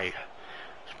halfway.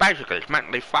 It's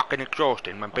mentally fucking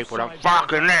exhausting when people don't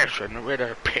fucking listen. It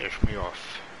really piss me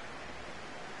off.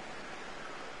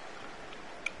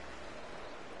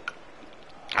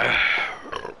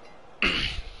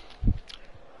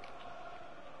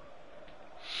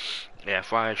 Yeah,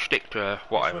 if I stick to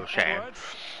what I was saying,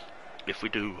 if we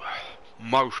do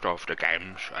most of the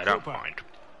games, I don't mind.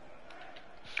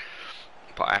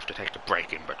 But I have to take a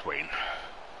break in between.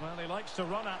 Well, he likes to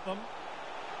run at them.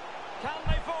 Can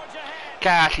they forge ahead?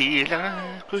 Cassie,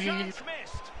 Chance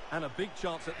missed. And a big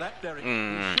chance at that, Derek.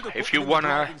 If you want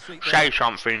to say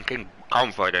something in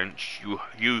confidence,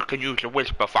 you can use the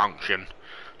whisper function.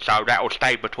 So that'll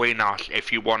stay between us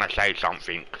if you want to say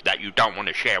something that you don't want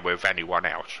to share with anyone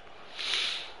else.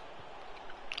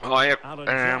 I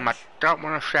don't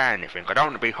want to say anything, I don't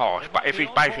want to be harsh, but if he's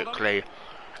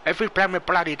playing with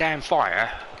bloody damn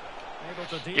fire,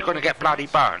 you're going to get bloody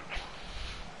burnt.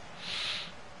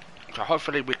 So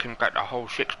hopefully we can get the whole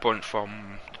 6 points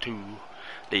from the 2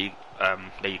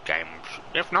 league games.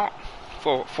 If not,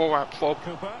 4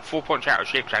 points out of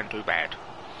 6 ain't too bad.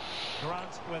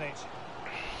 Grant with it.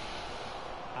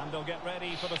 And they'll get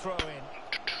ready for the throw-in.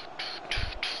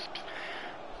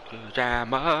 'Cause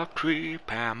I'm a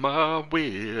creep, I'm a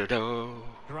weirdo.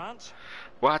 Grant.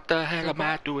 What the hell am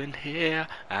I doing here?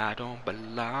 I don't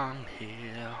belong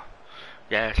here.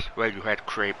 Yes, Radiohead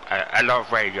creep. I love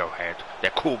Radiohead.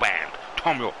 They're a cool band.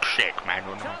 Tom York's sick, man.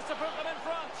 You know. Chance to put them in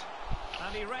front.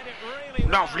 And he read it really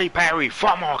well. Lovely parry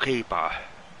from our keeper.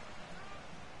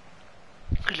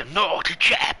 He's a naughty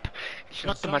chap. He's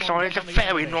not the Messiah, he's a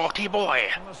very naughty boy.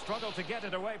 And a struggle to get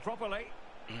it away properly.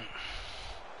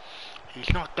 He's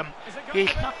not the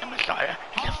Messiah,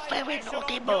 he's a very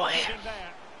naughty boy.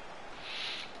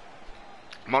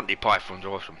 Monty Python's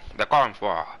awesome. They're going for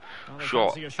a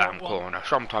short corner.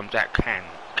 Sometimes that can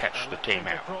catch the team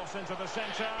out.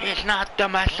 He's not the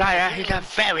Messiah, he's a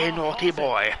very naughty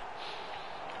boy.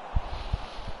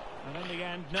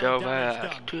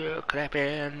 Silver to clap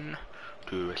in,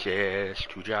 to assist,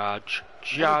 to judge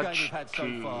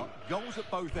to goals at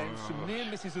both ends, some near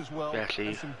misses as well,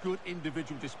 and some good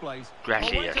individual displays.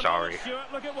 Gracia, sorry.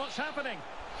 Look at what's happening.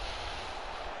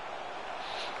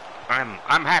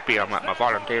 I'm happy I'm at my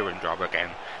volunteering job again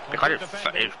because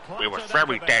it was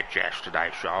very dead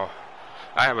yesterday, so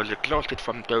I was exhausted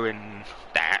from doing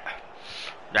that.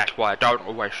 That's why I don't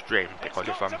always stream, because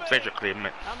if I'm physically And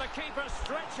the keeper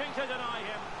stretching to deny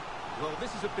him. Well,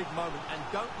 this is a big moment, and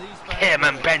don't these fans... him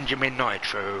and Benjamin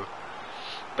Nitro.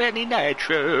 Benny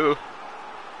Nitro.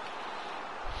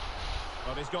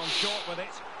 Well, he's gone short with it.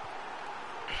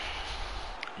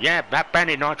 Yeah, that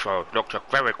Benny Nitro looked a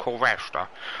very cool wrestler.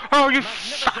 Oh, you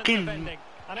Magnificent fucking... defending.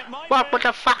 And it might What be. was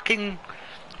the fucking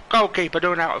goalkeeper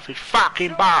doing out of his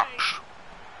fucking box?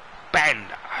 Ben.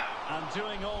 And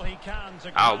doing all he can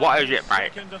to Oh, what grab is his it,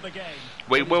 mate? second of the game.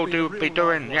 We will be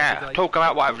doing, yeah, talk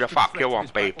about whatever the fuck you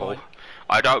want, people.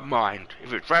 I don't mind.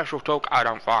 If it's wrestle talk, I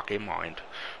don't fucking mind.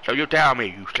 So you tell me,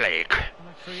 you slick. And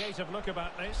a creative look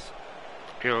about this.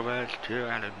 Gilbert to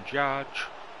Alan Judge.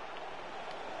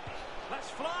 Let's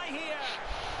fly here.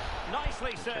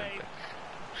 Nicely saved.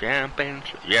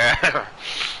 Championship, yeah.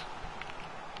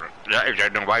 That is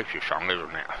an Oasis song,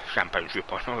 isn't it?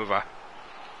 Championship on over.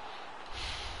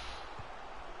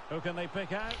 Who can they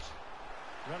pick out?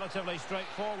 Relatively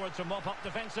straightforward to mop up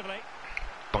defensively.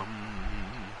 Bum,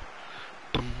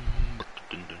 bum,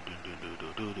 dun, dun, dun, dun,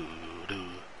 dun, dun, dun,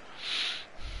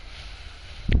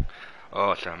 dun.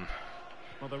 Awesome.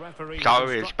 Well, the referee So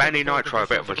is Benny Nitro a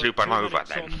bit of a supernova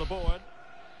then? On the board.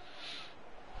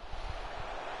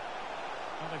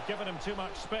 Well, they've given him too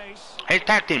much space. His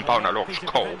tag team partner looks Piece of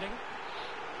cool. defending.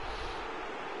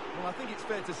 Well, I think it's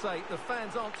fair to say the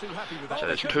fans aren't too happy with that. So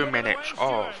there's 2 minutes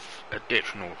of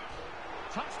additional.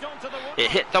 Touched onto the woodwork. It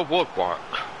hit the woodwork.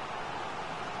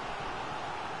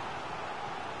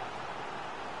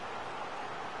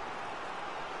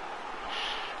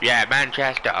 Yeah,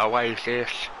 Manchester Oasis.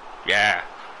 Yeah,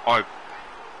 I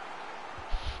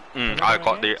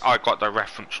got the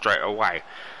reference straight away.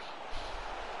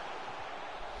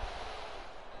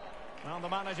 Well, the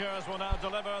managers will now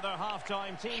deliver their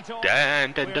half-time team talk.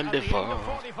 Dan, We're dan, at the end deliver. of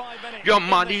 45 minutes Your in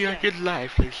money this and your game.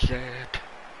 life, they said.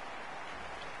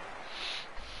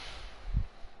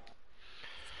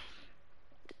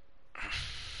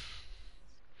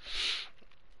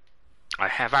 I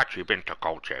have actually been to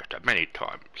Colchester many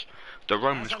times. The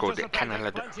Romans As called it anticipated,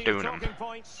 Canada plenty of Dunum talking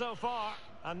points so far,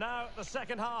 and now the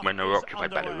second half when they were is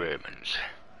occupied by the underway. Romans.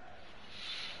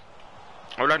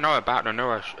 All I know about the new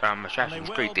And Assassin's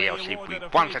they Creed will be DLC, we awarded a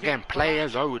once free again kick play for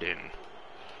as Odin.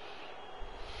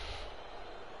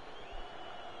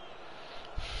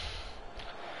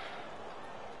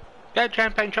 Get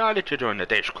Champagne Charlie to join the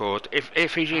Discord if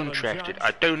he's Alan interested. Judge.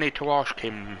 I do need to ask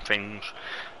him things,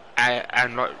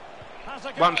 and like Has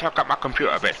a go. once I've got my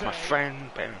computer Easy bit, my save. friend.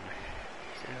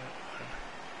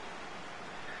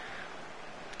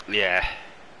 Yeah.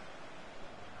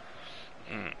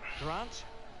 Grant.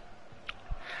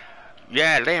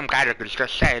 Yeah, Liam Gallagher's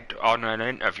just said on an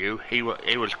interview he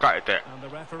was gutted that And the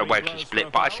referee Oasis blows for split, a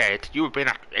but I foul. said he was being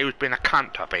a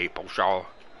cunt to people, so.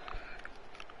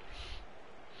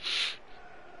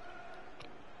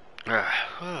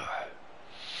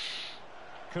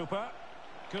 Cooper.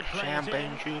 Good play.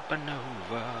 Champagne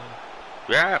Supernova.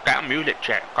 Yeah, get a music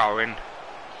check going.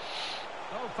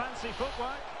 Oh, fancy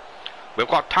footwork. We've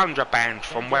got tons of bands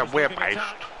from where we're based.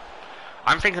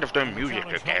 I'm thinking of doing And the music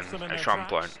challenge again halts them in at their some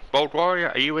tracks. point. Bold Warrior,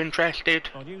 are you interested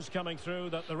Well, news coming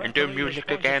through that the in doing referee music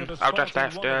has pointed again? to the I'll just spot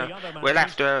in have one of to, the other we'll have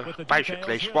matches to with the basically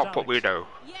details. Here's swap what we Alex. do.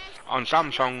 Yes, On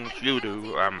some songs and you yes, do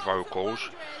he's got some vocals wonders,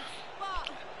 but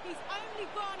he's only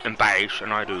gone and into bass,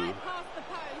 and I do. right past the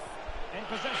post. In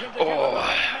possession to give it Oh,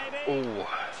 away, maybe. oh,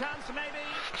 Chance maybe.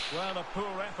 Well, a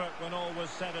poor effort when all was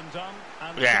said and done.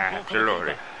 And yeah, simple for the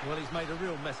absolutely. keeper. Well, he's made a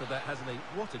real mess of that, hasn't he?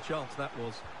 What a chance that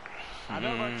was. And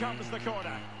over comes the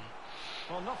corner.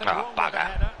 Well, nothing Oh, wrong with the bugger.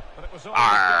 header, but it was always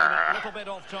a little bit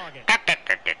off target.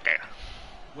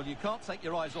 Well, you can't take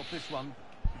your eyes off this one,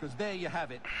 because there you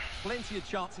have it. Plenty of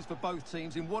chances for both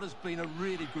teams in what has been a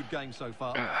really good game so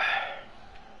far.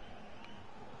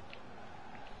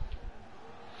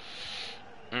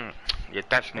 Yeah,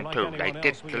 Destiny Well, 2, like they anyone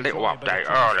did else, we the little enjoy a bit of update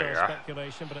transfer earlier,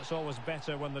 speculation, but it's always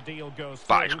better when the deal goes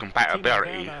but its through.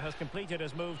 compatibility. Timo Werner has completed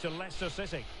his move to Leicester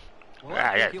City. Well,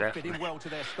 Yeah, I yeah, think he'll fit in definitely. well to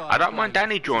their style I of don't mind play.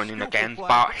 Danny He's a joining skillful again, player,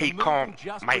 but the he move will can't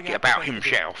just make bring it out the about best in him.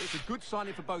 himself. It's a good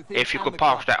signing for both him If you and could the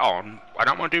pass club. that on, I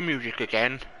don't want to do music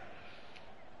again,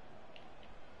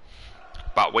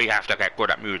 but we have to get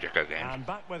good at music again. And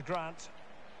back with Grant.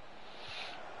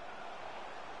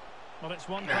 Well, it's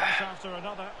one pass after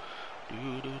another.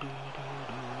 And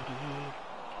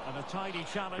a tidy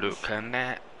challenge. Looking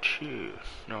at you,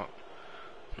 not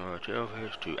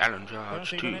Elvis to Alan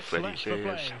Judge 30 to minutes Freddie left for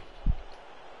play. says.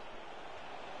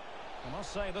 I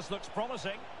must say, this looks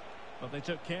promising. But they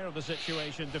took care of the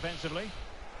situation defensively.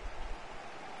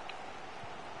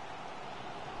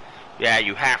 Yeah,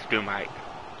 you have to, mate.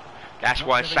 That's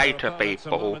why I say to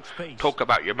people, talk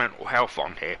about your mental health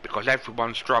on here, because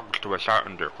everyone struggles to a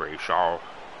certain degree, so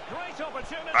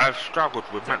I've struggled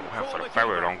with mental health for a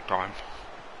very long time.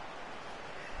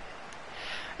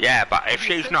 Yeah, but if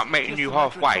she's not meeting you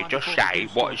halfway, just say,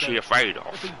 what is she afraid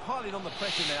of? They've been piling on the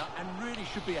pressure now and really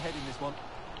should be ahead in this one.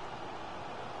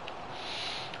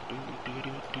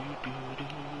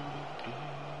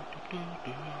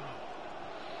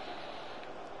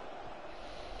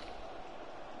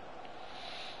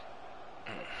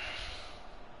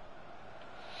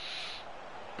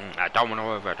 I don't want to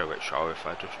overdo it, so if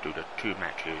I just do the 2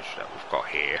 matches that we've got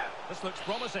here. This looks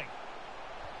promising.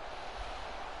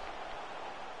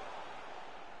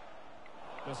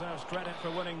 Deserves credit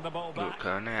for winning the ball back. Look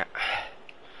on that.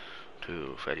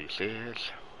 To Freddie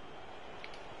Sears.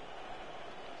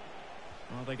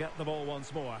 Well, they get the ball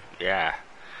once more. Yeah,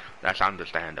 that's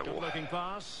understandable. Good looking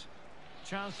pass.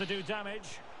 Chance to do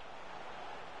damage.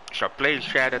 So please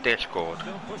share the Discord.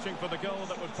 Still pushing for the goal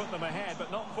that would put them ahead,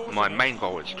 but not forcing My it. main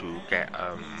goal is to get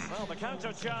Well, the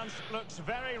counter chance looks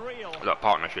very real. the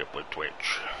partnership with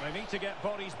Twitch. They need to get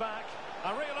bodies back.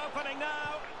 A real opening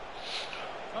now.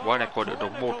 Why they call it the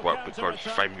woodwork, because the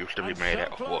frame used to be made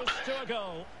out of wood.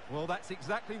 Well, that's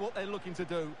exactly what they're looking to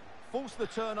do. Force the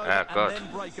turnover Yeah, and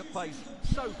then break at pace.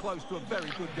 So close to a very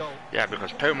good goal. Yeah,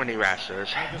 because too many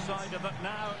wrestlers They decided that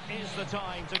now is the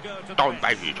time to go to the don't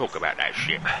bench. basically talk about that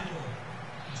shit.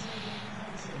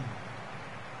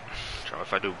 So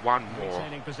if I do one more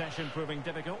Retaining possession proving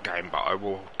difficult. game, but I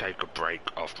will take a break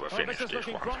after I Well, finish this is this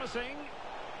looking one. promising.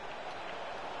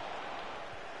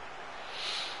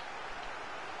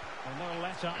 And no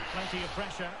let up, plenty of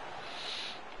pressure.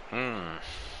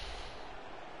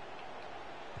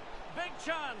 Big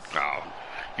chance. Oh,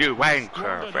 you wanker,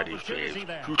 Squandered Freddie opportunity says.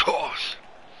 there. You toss.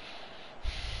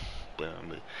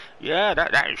 Yeah,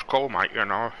 that is cool, mate, you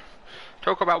know.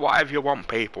 Talk about whatever you want,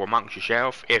 people, amongst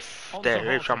yourself. If On there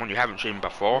the is someone you haven't seen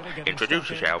before, Really getting introduce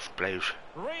stuck in. yourself, please.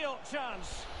 Real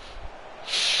chance.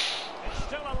 It's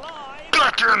still alive.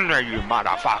 Get in there, you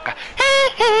motherfucker.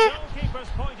 Goalkeeper's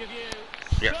point of view.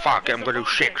 Yeah, So fuck it, I'm gonna do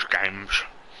 6 disappointing. games.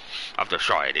 I've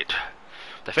decided.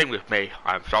 The thing with me,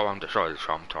 I'm so undecided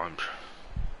sometimes.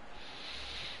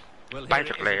 Well, here it is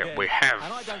Basically, again. we have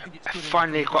And I don't think it's good enough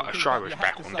finally for the got goalkeeper, Osiris you have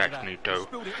back to on say that. Destiny He 2,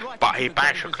 spilled it right but he into the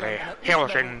danger basically, zone, and at he this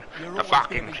was level, in you're the always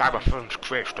fucking gonna be challenged. Cyberpunk's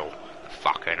crystal.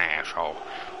 Fucking asshole.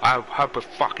 I hope I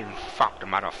fucking fucked the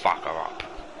motherfucker up.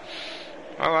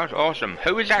 Oh, that's awesome.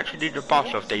 Who is actually the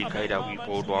boss of DKW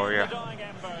Board Warrior?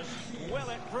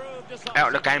 Out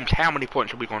of the games, how many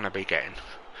points are we going to be getting?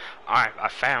 I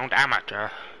found amateur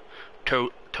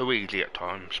too easy at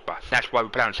times, but that's why we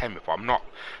play on semi-pro. I'm not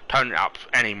turning it up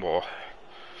anymore,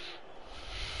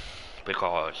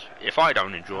 because if I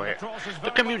don't enjoy it,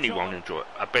 the community won't enjoy it.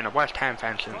 I've been a West Ham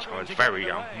fan since I was very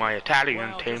young. My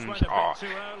Italian teams are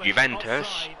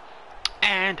Juventus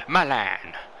and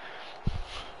Milan.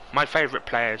 My favourite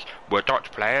players were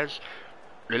Dutch players,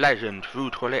 the legend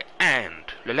Ruud Gullit and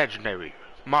the legendary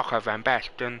Marco van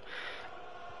Basten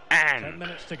 10 and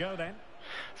minutes to go then.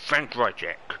 Frank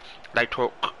Rijek. They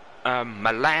took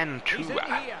Milan to He's in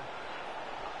here.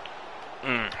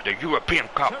 the European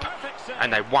Cup, Terrific save.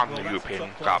 and they won Well, the that's a European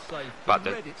top-class Cup. save. But He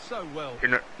the read it so well.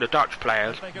 the Dutch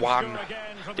players If they can won score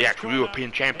again from the this actual corner, European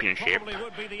it Championship probably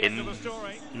would be the end in of the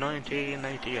story.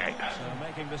 1988. So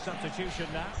making the substitution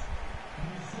now.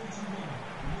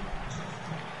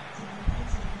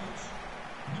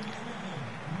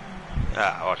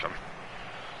 Ah, awesome.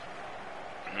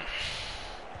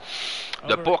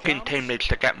 The Over it booking comes. team needs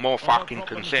to get more Well, no fucking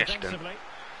problems consistent. defensively.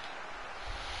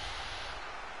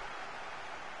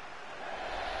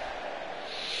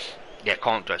 They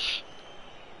can't just.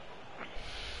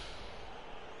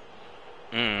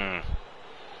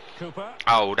 Cooper.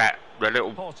 Oh, the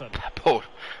little Horton. puff,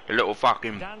 the little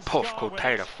fucking Dan puff Scar called with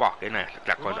Taylor it. fuck, innit?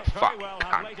 That guy's Might a very fucking well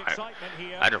have cunt, late mate. excitement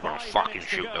here. I just want to 5 fucking minutes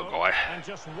to shoot the go, guy. And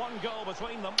just one goal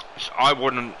between them. So I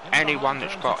wouldn't, In the anyone hard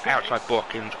that's terms got of outside choice.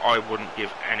 bookings, I wouldn't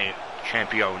give any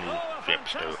championi Oh, a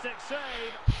chips to. fantastic save.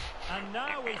 And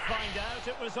now we find out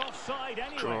it was offside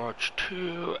anyway. George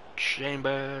to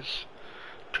Chambers,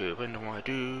 to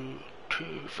Windowadu,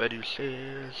 to Freddie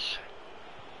Sears,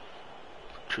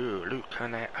 to Luke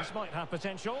Connett. This might have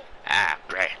potential. Ah,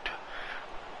 great.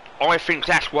 I think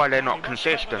that's why they're not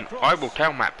consistent. I will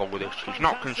tell Matt Ball this. He's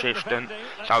not consistent,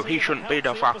 so he shouldn't be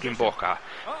the fucking booker.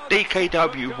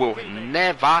 DKW will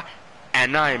never,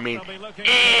 and I mean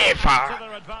ever,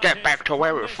 get back to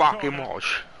where it fucking was.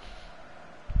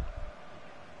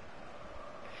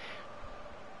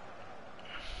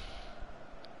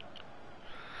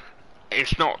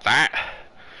 It's not that.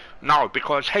 No,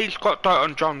 because he's got dirt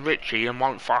on John Ritchie and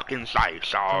won't fucking say,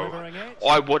 so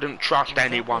I wouldn't trust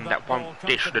anyone that won't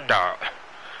dish the dirt.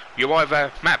 You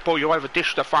either, Matt Ball, you either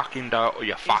dish the fucking dirt or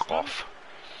you fuck off.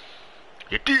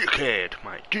 You dickhead,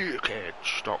 mate,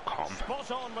 dickheads.com.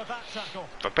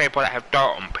 For people that have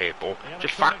dirt on people,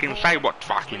 just fucking say what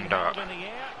fucking dirt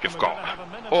you've got.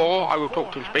 Or I will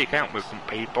talk to speak out with some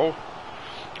people,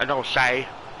 and I'll say,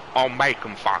 I'll make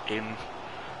them fucking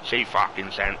see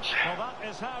fucking sense. Well, that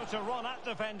is how to run at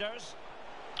defenders.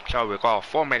 So we've got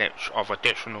 4 minutes of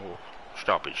additional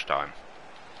stoppage time.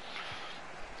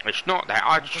 It's not that,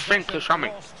 I just think there's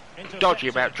something dodgy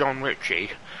about John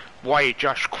Ritchie, why he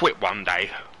just quit one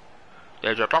day.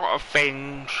 There's a lot of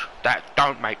things that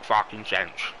don't make fucking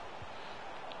sense.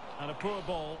 And a poor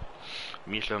ball.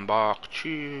 Musenbach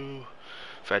to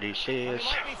Freddie Sears.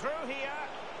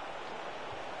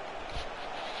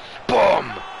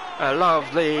 Boom! A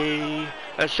lovely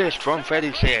assist from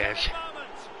Freddie Sears.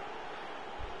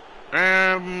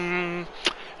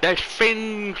 There's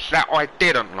things that I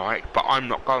didn't like, but I'm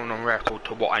not going on record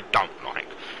to what I don't like.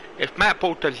 If Matt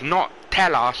Ball does not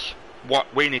tell us what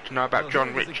we need to know about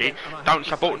John Ritchie, don't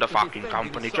support the fucking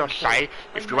company. Just say,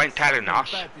 if you ain't telling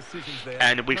us,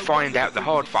 and we find out the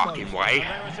hard fucking way.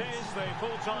 There it is, the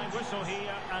full-time whistle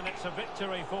here, and it's a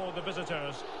victory for the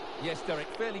visitors. Yes, Derek,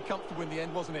 fairly comfortable in the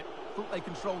end, wasn't it? Thought they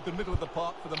controlled the middle of the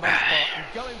park for the most part, and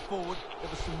going forward, there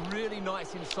was some really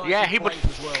nice insight. Yeah, he was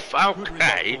as well.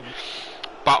 okay,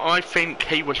 but I think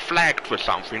he was flagged for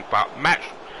something. But Matt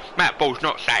Ball's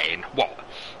not saying what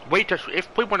we just. If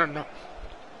we want to know,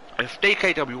 if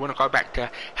DKW want to go back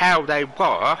to how they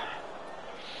were,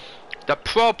 the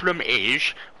problem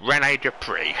is Rene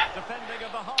Dupree.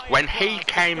 When he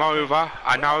came over,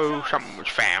 I know something was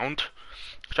found.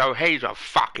 So he's a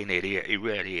fucking idiot, he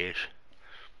really is.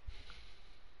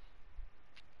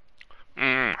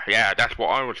 Yeah, that's what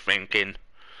I was thinking.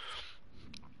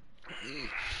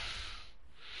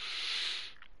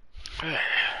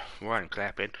 One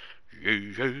clapping.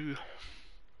 You.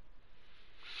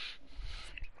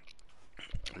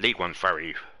 League One's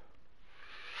very...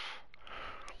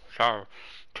 So,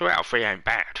 2 out of 3 ain't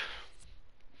bad.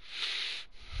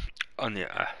 On the...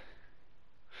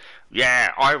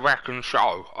 Yeah, I reckon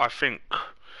so. I think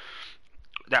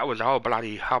that was a whole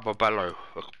bloody hubbubaloo.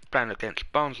 We're playing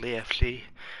against Barnsley FC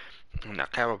in the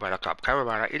Carabao Cup.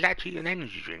 Carabao is actually an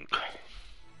energy drink.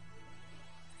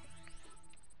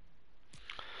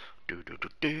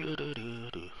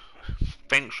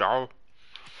 Think so.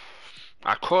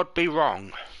 I could be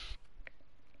wrong.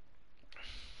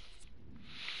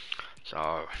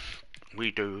 So,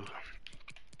 we do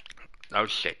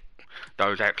those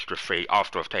extra 3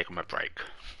 after I've taken my break.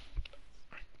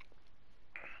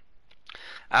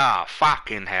 Ah,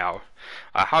 fucking hell.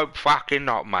 I hope fucking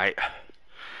not, mate.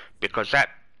 Because that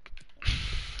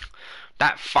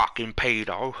fucking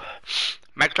pedo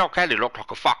makes Doc Kelly look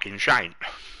like a fucking saint.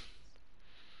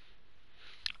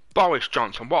 Boris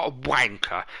Johnson, what a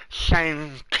wanker,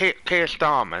 saying Keir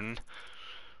Starmer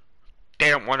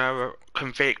didn't want to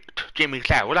convict Jimmy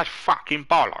Savile. Well, that's fucking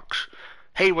bollocks.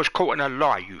 He was caught in a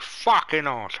lie, you fucking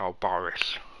arsehole,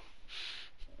 Boris.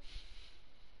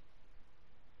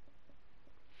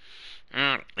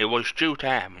 It was due to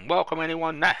happen. Welcome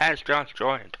anyone that has just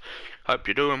joined. Hope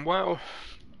you're doing well.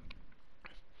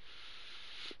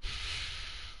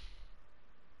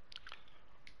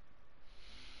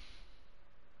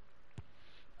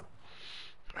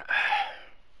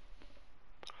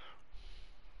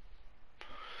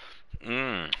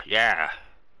 Yeah.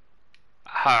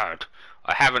 Heard.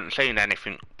 I haven't seen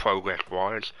anything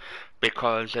progress-wise,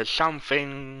 because there's some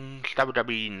things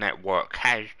WWE Network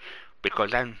has,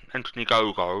 because Anthony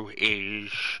Gogo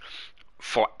is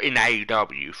in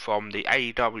AEW, from the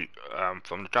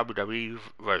WWE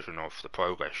version of the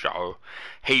Progress show,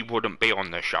 he wouldn't be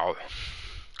on the show.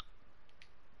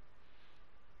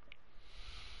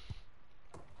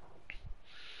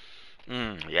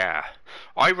 Yeah.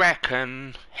 I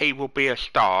reckon he will be a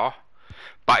star,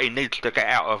 but he needs to get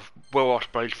out of Will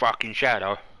Ospreay's fucking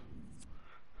shadow.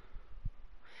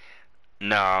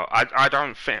 No, I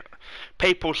don't think...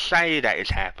 People say that is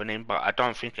happening, but I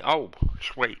don't think... Oh,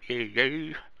 sweet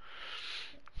you.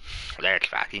 Let's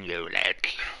fucking go,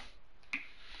 let's.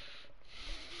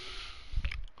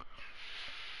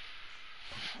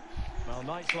 Well,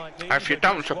 nights like these, if you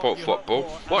don't support football,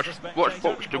 what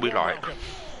sports do we like?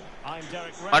 I'm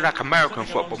Derek Ray. I like American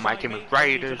Sitting football, my alongside team me, is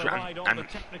ready to Raiders provide all the and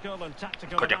technical and tactical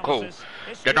because they're cool. analysis.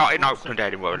 It's They're not in Stuart Oakland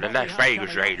Robson. anymore, And the what we Las have Vegas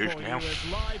coming up Raiders for now. you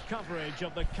is live coverage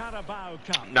of the Carabao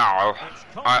Cup. No, It's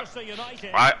Colchester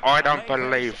United, I and don't they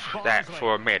believe face that Barnsley.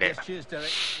 for a minute. Yes, cheers, Derek.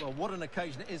 Well, what an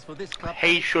occasion it is for this club. He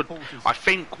and its should, supporters. I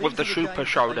think with the These are Super games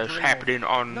Show that they that's dream of. happening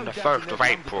on No the doubt 1st in of their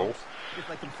April, underdogs. If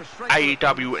they can frustrate their AEW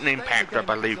opponents, and stay in the Impact, I game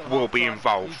believe, until will be half-time,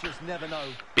 involved. you just never know.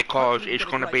 Because Hopefully it's we get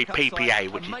a going to be great cup side,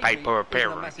 PPA, which and is maybe pay per even a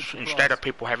appearance, massive surprise. instead of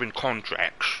people having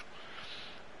contracts.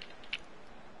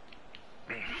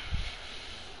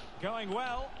 Going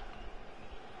well.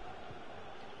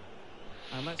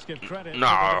 And let's give credit to the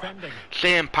No, defending.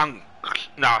 CM Punk,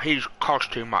 no, he's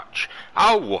cost too much.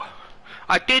 Oh,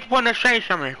 I did want to say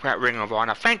something about Ring of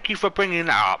Honor. Thank you for bringing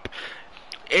that up.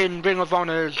 In Ring of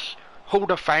Honor's Hall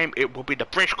of Fame, it will be the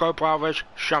Briscoe Brothers,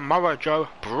 Samoa Joe,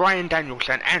 Bryan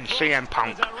Danielson, and CM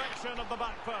Punk. The direction of the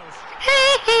back post.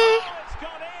 Oh, it's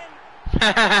gone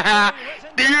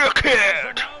in. Dear It's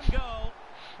kid! an own goal.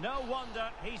 No wonder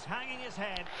he's hanging his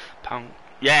head. Punk,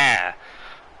 yeah.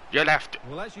 You'll have to,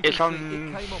 Well, as you it's can see,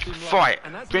 on it came off in late, Fight.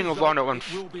 and as a Ring of result, Honor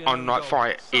it will be an on own Night goal.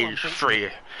 Fight So is unfortunate. free.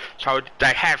 So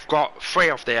they have got 3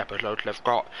 of the episodes. They've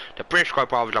got the Briscoe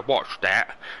Brothers, I watched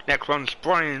that. Next one's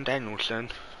Bryan Danielson,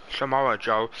 Samoa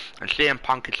Joe, and CM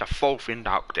Punk is the 4th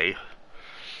inductee.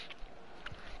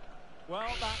 Well,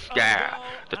 that Yeah, own goal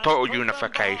the has total put them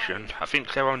unification. behind. I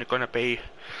think they're only going to be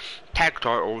tag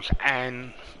titles,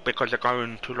 and because they're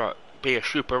going to like be a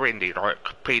super indie like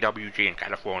PWG in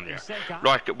California,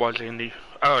 like it was in the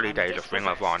early days of Ring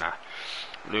of Honor.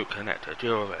 Looking at the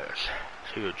jurors,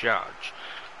 to judge,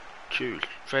 choose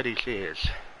Freddie Sears.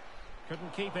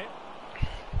 Couldn't keep it.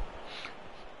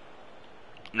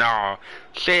 No,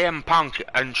 CM Punk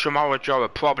and Samoa Joe are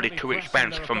probably Really too pressing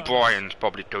expensive, their and opponents. Bryan's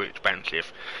probably too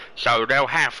expensive. So they'll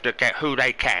have to get who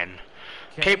they can.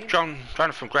 Kane. Keep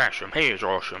Jonathan Gresham, he is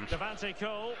awesome. Devante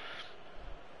Cole.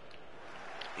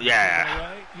 Yeah.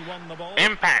 Away, he won the ball.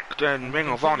 Impact and Ring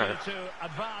of Honor, Continue to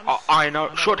advance, I know,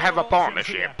 and should have a lot of options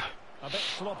partnership. here. A bit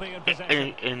sloppy in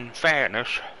possession. In fairness.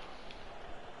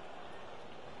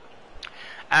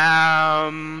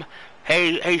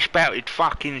 He spouted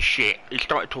fucking shit. He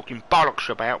started talking bollocks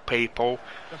about people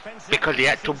because he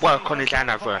had to work on his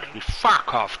anniversary.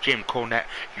 Fuck off, Jim Cornette,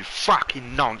 you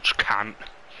fucking nonce cunt.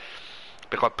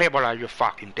 Because people are your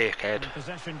fucking dickhead.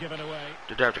 Possession given away.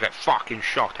 Deserve to get fucking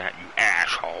shot at, you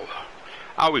asshole.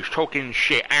 Oh, he's talking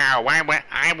shit. Oh,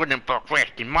 I wouldn't book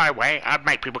wrestling my way. I'd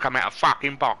make people come out of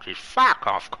fucking boxes. Fuck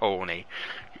off, corny.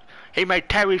 He made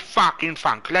Terry fucking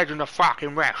Funk, legend of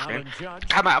fucking wrestling, Alan Judge.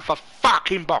 come out of a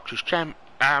fucking boxes.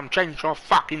 Chainsaw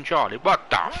fucking Charlie. What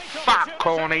the Great fuck, opportunity.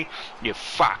 corny? You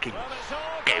fucking Well, it's all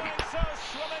Gimp. going so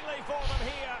swimmingly for them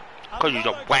here. 'Cause he's a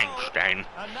Another wank goal. stain.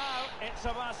 And now it's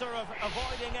a matter of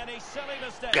avoiding any silly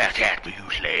mistakes. get that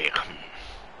usually.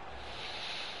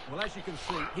 Well, as you can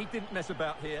see, he didn't mess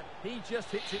about here. He just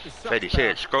hits it with such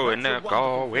 36, power. going That's the a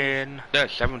wonderful goal finish. in the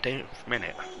 17th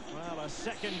minute. Well, a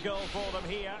second goal for them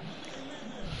here.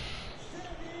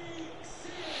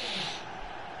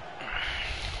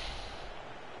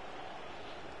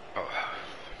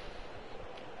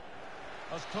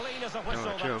 As clean as a whistle,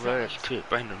 that Your challenge. words to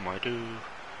Brendan my do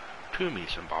to me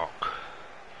some bark.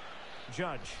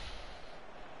 Judge.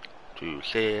 To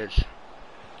Sears.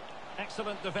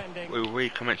 Excellent defending. We'll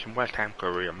recommence in West Ham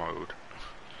career mode.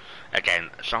 Again,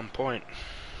 at some point.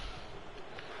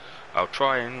 I'll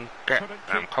try and get Couldn't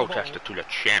keep the Colchester ball. to the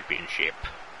championship.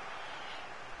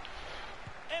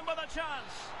 In with a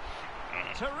chance.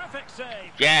 Terrific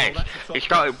save. Yes, Well, that's a he top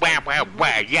started class wow save. wow He wow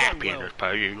really did so yapping well. as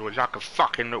per usual. It was like a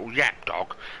fucking little yap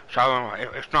dog. So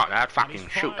it's not that, And fucking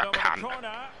he's shoot fired the over the cunt.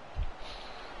 corner.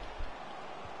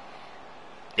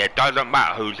 It doesn't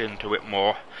matter who's into it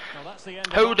more. Well, that's the end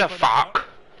of Who that the for now. fuck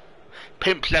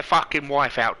pimps their fucking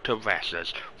wife out to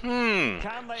wrestlers? Can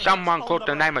they Someone hit on called the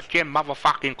the name break? of Jim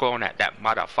motherfucking Cornette, that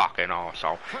motherfucking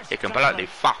arsehole. He can politely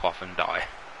fuck off and die.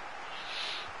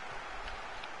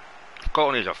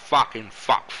 Corny's a fucking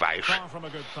fuckface. Far from a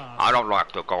good pass. I don't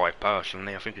like the guy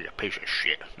personally, I think he's a piece of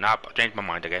shit. No, but I changed my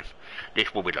mind again.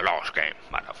 This will be the last game,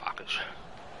 motherfuckers.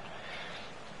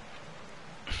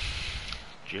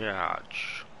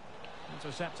 Judge.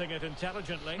 Intercepting it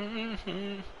intelligently.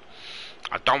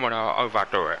 I don't want to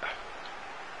overdo it.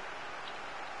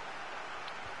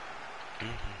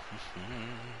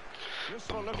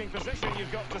 Useful looking position,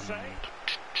 you've got to say.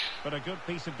 But a good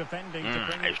piece of defending to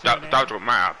bring It it to an end. doesn't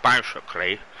matter,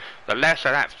 basically. The less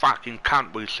of that fucking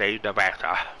cunt we see, the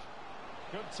better.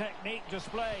 Good technique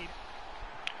displayed.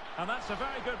 And that's a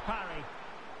very good parry.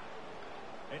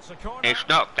 It's a corner. It's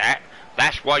not that.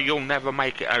 That's why you'll never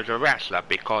make it as a wrestler,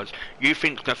 because you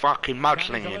think the fucking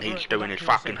mudslinging he's doing is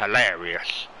fucking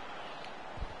hilarious.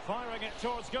 Firing it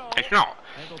towards goal. It's not.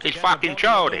 Able to It's get the fucking body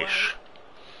out of the way. childish.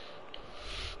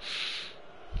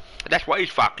 That's what he's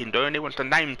fucking doing. He wants to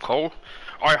name call.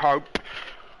 I hope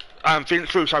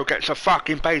Vince Russo gets a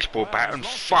fucking baseball bat and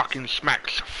fucking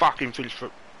smacks fucking Vince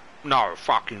Russo. No,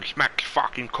 fucking smacks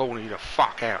fucking Corny the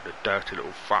fuck out, the dirty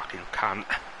little fucking cunt.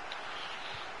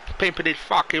 Pimping his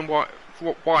fucking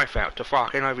wife out to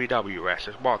fucking OVW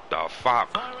wrestlers. What the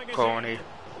fuck, Corny?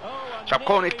 So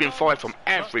Corny's been fired from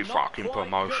every fucking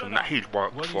promotion that he's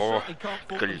worked for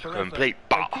because he's a complete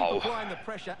butthole.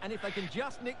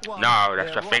 No,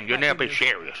 that's the thing. You never be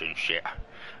serious and shit.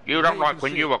 You don't like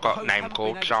when you got name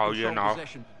called, so you know.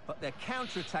 But their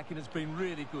counter-attacking has been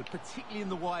really good, particularly in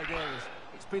the wide areas.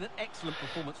 It's been an excellent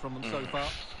performance from them so far.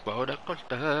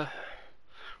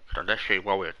 So let's see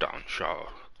what we've done. So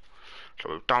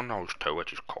we've done those two,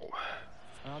 which is cool.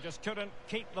 I just couldn't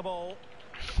keep the ball.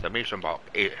 The Miesenbach,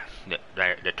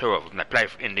 the two of them, they play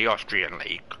in the Austrian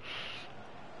league.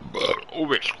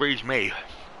 Oh, it squeezed me.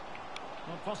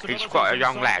 He's quite a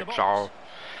young lad, so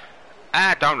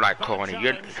I don't like Corny.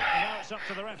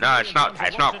 No, it's not.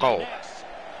 It's not goal.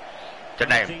 The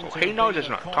name goal. He knows it's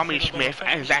not. Tommy Smith,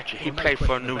 and actually he played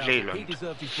for New Zealand. He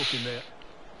deserved his booking there.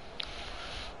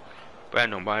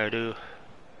 Brandon Baidu.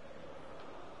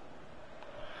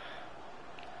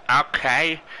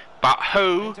 Okay. But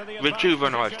who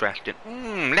rejuvenised wrestling?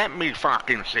 Let me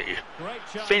fucking see.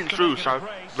 Vince Russo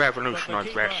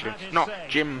revolutionised wrestling, not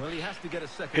Jim,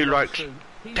 who likes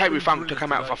Terry Funk to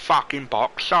come out of a fucking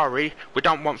box. Sorry, we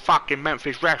don't want fucking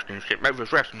Memphis wrestling shit.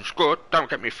 Memphis wrestling's good,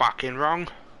 don't get me fucking wrong.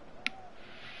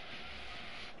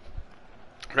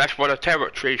 That's why the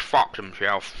territory's fucked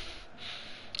himself.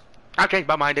 I changed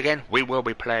my mind again. We will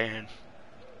be playing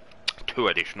 2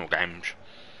 additional games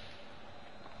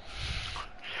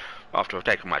after I've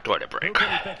taken my toilet break.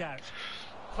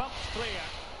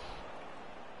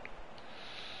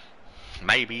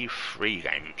 Maybe 3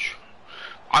 games.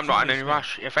 I'm not in any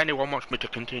rush. If anyone wants me to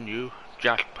continue,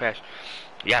 just press.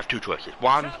 You have 2 choices.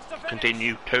 1,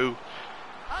 continue. 2. Another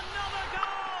goal!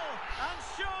 And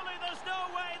surely there's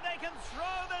no way they can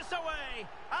throw this away.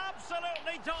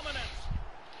 Absolutely dominant.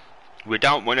 We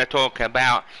don't want to talk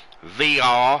about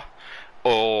VR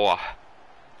or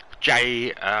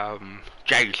JC.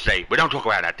 We don't talk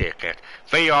about that dickhead.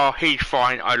 VR, he's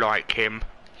fine. I like him.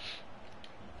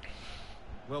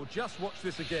 Well, just watch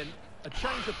this again. A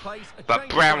change of pace. But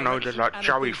Brown knows is like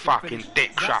Joey fucking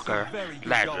Dick Sucker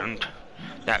legend.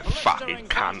 That fucking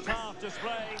cunt.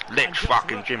 Licks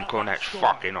fucking Jim Cornette's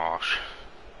fucking arse.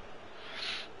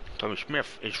 Tommy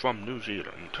Smith is from New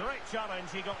Zealand,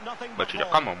 but he's a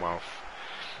Commonwealth.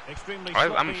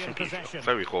 I'm thinking he's a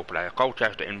very cool player.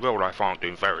 Colchester in real life aren't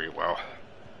doing very well.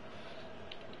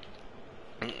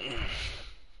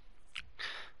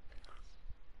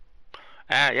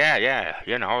 Yeah,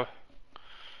 you know.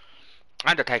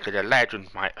 Undertaker's a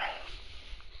legend, mate.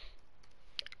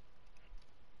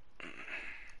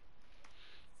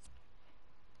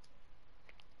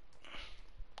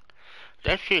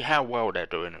 Let's see how well they're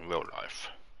doing in real life.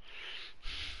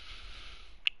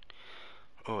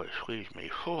 Oh, excuse me.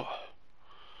 Oh.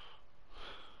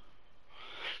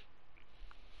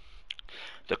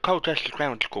 The Colchester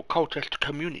ground is called Colchester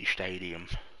Community Stadium.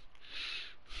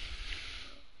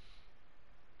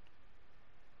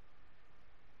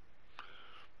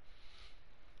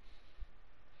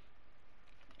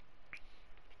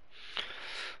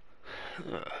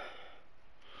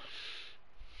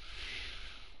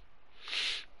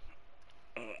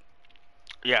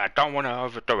 Yeah, I don't want to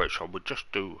overdo it, so we'll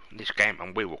just do this game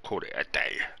and we will call it a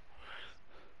day.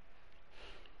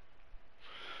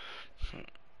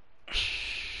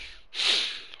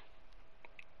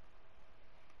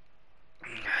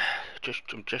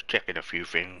 I'm just checking a few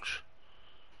things.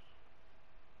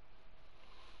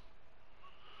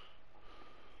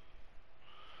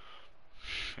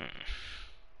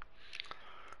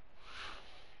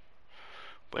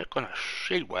 We're gonna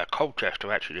see where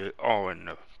Colchester actually are in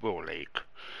the World League.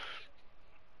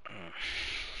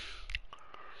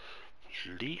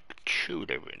 League 2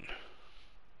 they're in.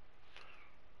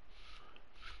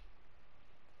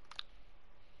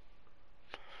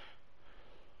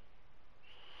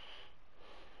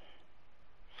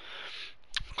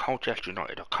 Colchester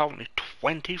United are currently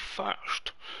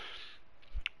 21st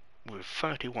with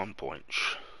 31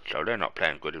 points, so they're not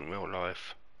playing good in real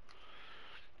life.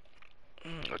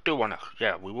 I do want to,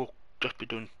 yeah, we will just be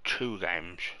doing 2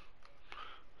 games.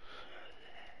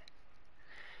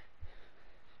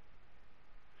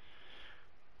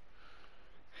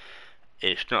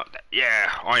 It's not that.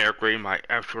 Yeah, I agree, mate.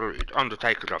 Absolutely.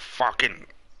 Undertaker's a fucking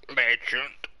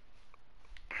legend.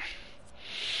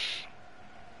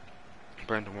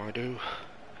 Brendan Waidu.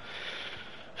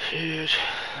 Here's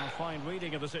A fine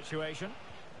reading of the situation.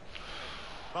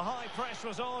 The high press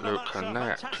was on, and Luke that's a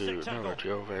Annette fantastic to Noah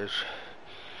tackle. Gioves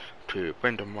to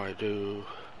Brendan Waidu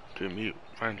to mute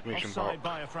transmission Offside box.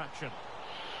 by a fraction.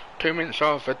 2 minutes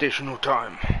of additional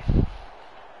time.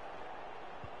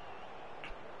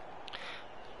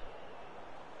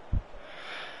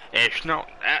 It's not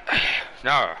that.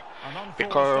 No. An unforced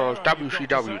Because error, you've got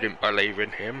to WCW say. didn't believe in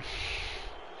him.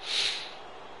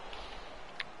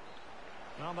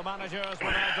 Now the managers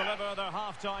will now deliver their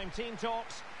half-time team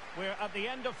talks. We're at the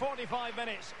end of 45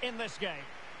 minutes in this game.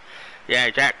 Yeah,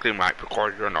 exactly, mate,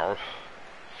 because, you know,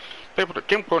 people that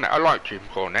Jim Cornette, I like Jim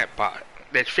Cornette, but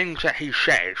there's things that he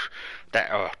says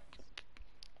that,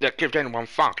 that gives anyone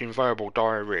fucking verbal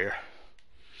diarrhea.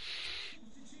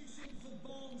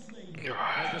 They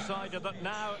decided that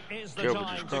now is the Gilbert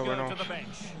time is to going go off. to the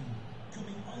bench.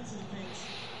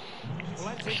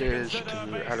 Plenty to Cheers consider to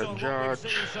based Alan on what we've Judge,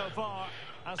 seen so far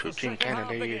as to the Tim second half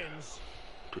Kennedy, begins.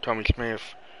 to Tommy Smith,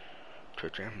 to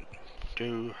Jim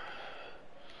Do.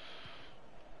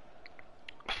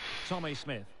 Tommy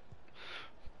Smith.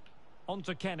 On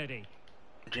to Kennedy.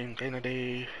 Jim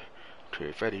Kennedy,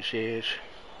 to Freddie Shears.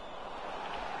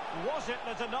 Was it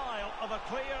the denial of a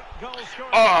clear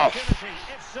goal-scoring Off! opportunity?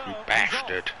 If so, You he's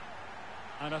bastard.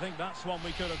 off. And I think that's one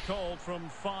we could have called from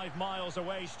 5 miles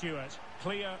away, Stuart.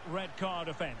 Clear red card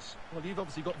offence. Well, you've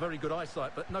obviously got very good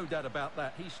eyesight, but no doubt about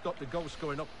that. He stopped a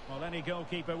goal-scoring up. Well, any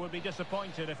goalkeeper would be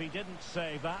disappointed if he didn't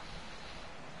save that.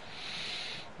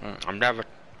 I'm never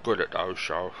good at those,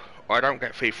 so I don't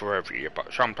get FIFA every year,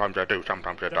 but sometimes I do,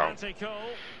 sometimes I don't. Devante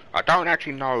Cole. I don't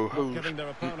actually know who's Giving their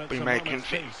opponents been a making moment's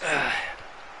peace.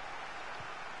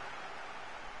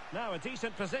 Now a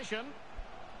decent position.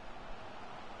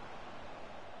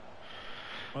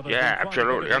 Well, there's Yeah, been quite a bit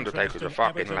absolutely. of Undertaker's interest a in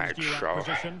fucking Everton's ledge, due so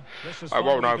acquisition. This has I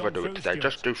won't finally overdo gone it through, today.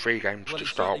 Just Stuart. do 3 games Well, to he's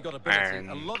start, certainly got ability. A and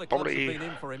lot of clubs have probably been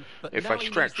in for him, but if now I he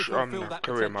needs stretch to on fulfill the that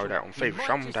career mode potential. out on He FIFA, might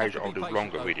some just days have to I'll be do patient,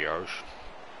 longer though. videos.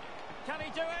 Can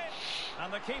he do it?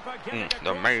 And the keeper getting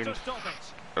The across main to stop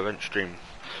it. event stream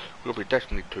will be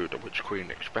Destiny 2, the Witch Queen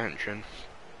expansion,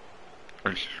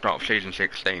 and start of season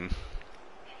 16.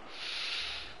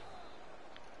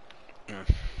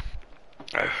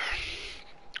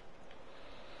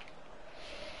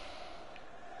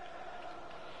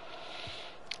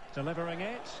 Delivering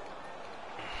it.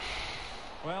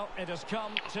 Well, it has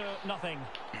come to nothing.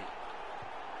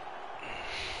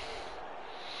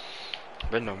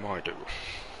 Then no I do.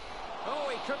 Oh,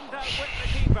 he couldn't outwit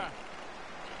the keeper.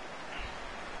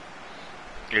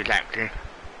 Exactly.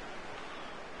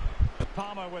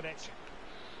 Palmer with it.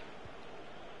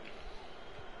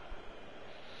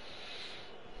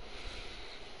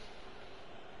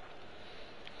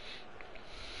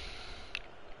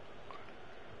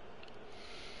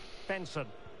 Benson.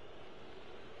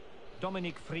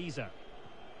 Dominic Frieser.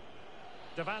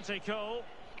 Devante Cole.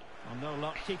 Well, no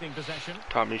luck keeping possession.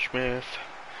 Tommy Smith,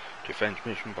 defence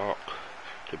mission box,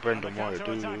 to Brendan And the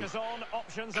counter-attack Waidu, is on.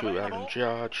 Options to available. Alan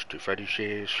Judge, to Freddie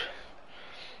Shears,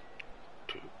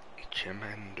 to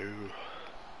Chimandu,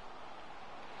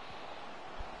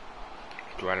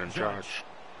 to Alan Judge.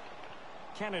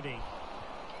 Kennedy.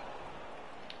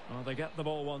 Well, they get the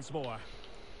ball once more.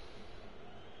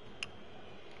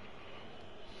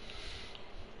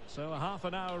 So a half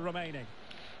an hour remaining.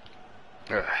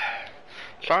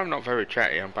 So I'm not very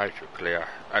chatty, I'm basically,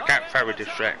 I get very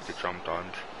distracted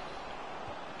sometimes.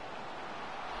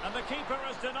 And the keeper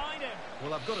has denied him.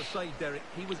 Well, I've got to say, Derek,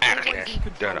 he was Ah, always yes, in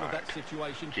control denied. of that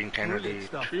situation. Gene Brilliant Kennedy,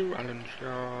 stuff. 2 Alan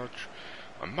Judge.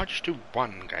 I might just do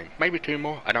 1 game, maybe 2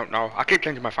 more, I don't know. I keep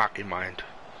changing my fucking mind.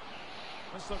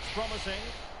 This looks promising.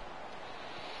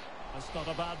 That's not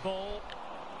a bad ball.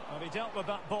 Well, he dealt with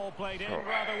that ball played in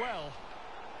rather well.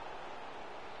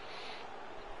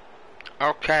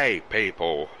 Okay,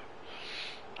 people.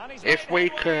 And he's If made we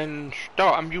headway. can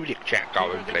start a music chat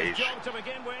going, Doing his please. job to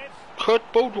begin with. Could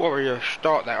Bold Warrior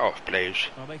start that off, please?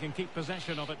 Well, they can keep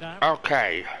possession of it now.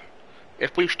 Okay.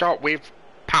 If we start with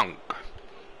Punk.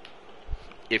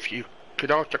 If you could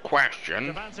ask a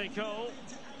question, Devante Cole.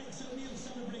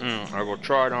 I will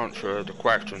try and answer the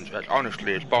questions as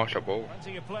honestly as possible.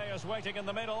 Plenty of players waiting in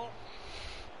the middle.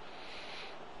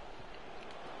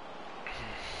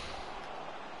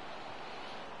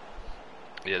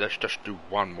 Yeah, let's just do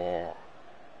 1 more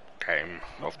game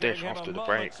of this Giving him after a the break.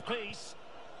 moment's peace.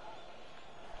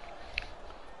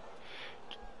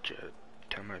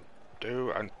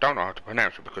 Tamandu, and don't know how to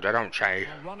pronounce it because I don't say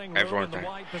Well, running room everyone's in the name.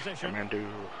 wide position. Tamandu,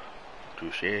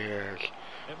 to Sears,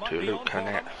 It might to be Luke on for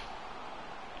Canet. them.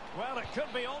 Well, it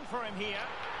could be on for him here.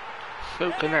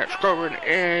 Luke Canet scoring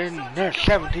in the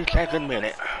 72nd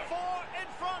minute. Four in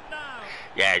front now.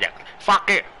 Yeah, fuck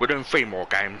it, we're doing 3 more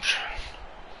games.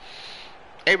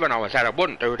 Even though I said I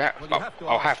wouldn't do that, Well, but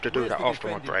I'll have to do that after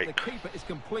my break. The keeper is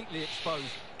completely exposed,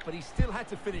 but he still had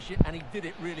to finish it, and he did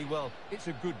it really well. It's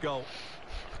a good goal.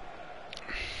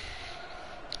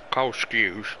 Cole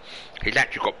Skews, he's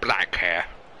actually got black hair,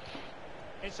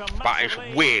 It's a but it's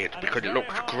massive weird lead, and because it's it very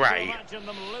looks hard to grey. imagine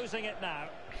them losing it now.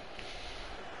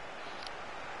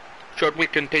 Should we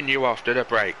continue after the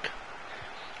break?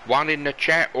 1 in the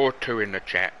chat or 2 in the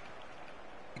chat?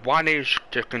 1 is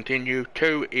to continue,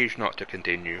 2 is not to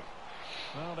continue.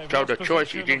 Well, they've So lost the choice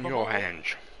possession is of in the your ball. hands.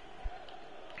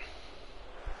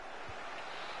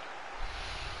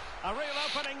 A real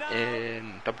opening now.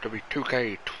 In WWE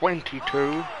 2K22,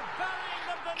 Oh,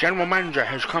 General Manager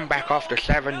has come back after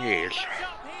 7 years.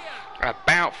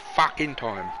 About fucking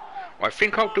time. I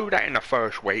think I'll do that in the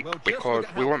first week Well, just because look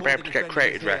at we how won't be poor able to the get defender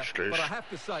creative is here, wrestlers. But I have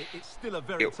to say, it's still a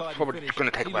very It's tidy probably finish.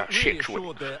 gonna take He about looked really 6 weeks.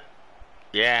 assured there.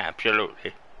 Yeah,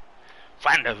 absolutely.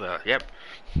 Vanderbilt, yep.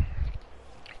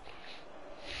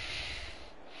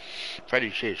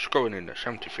 Freddie says scoring in the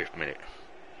 75th minute.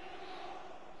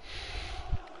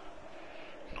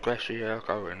 Gracia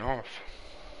going off.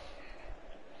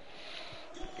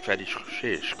 Freddie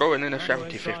says scoring in the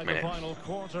 75th minute. Final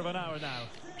quarter of an hour now.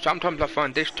 Sometimes I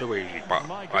find this too easy, but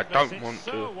My I goodness, don't it's want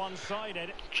so to.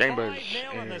 one-sided. Chambers,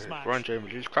 5-0 in this match. Ron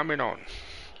Chambers is coming on.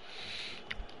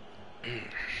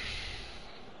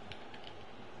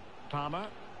 Palmer.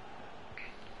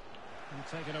 And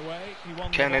taken away. He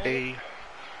won Kennedy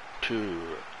to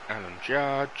Alan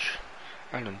Judge.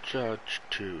 Alan Judge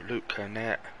to Luke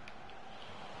Canet. the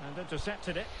ball and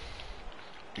intercepted it.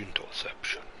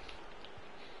 Interception.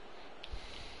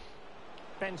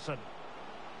 Benson.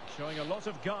 Showing a lot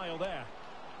of guile there.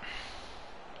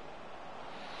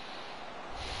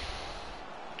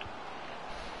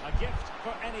 A gift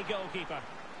for any goalkeeper.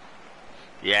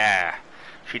 Yeah,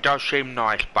 she does seem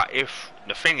nice, but if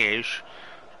the thing is,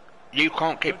 you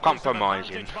can't keep Good piece of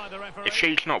compromising. advantage by the referee. If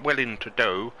she's not willing to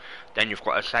do, then you've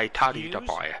got to say Tuddy to Hughes.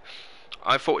 buy.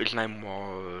 I thought his name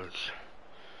was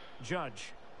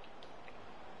Judge.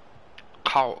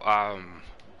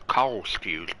 Cole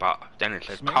Skews, but then it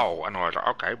said Smith. Cole, and I was like,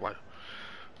 okay, well,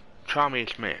 Charmy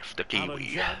Smith, the Alan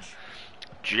Kiwi. Judge.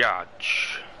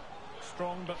 Judge.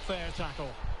 Strong but fair tackle.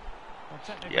 Well,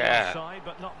 technically Yeah. offside,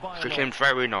 but not by a She lot. seems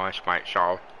very nice, mate,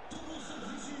 so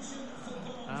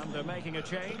And they're making a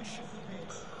change.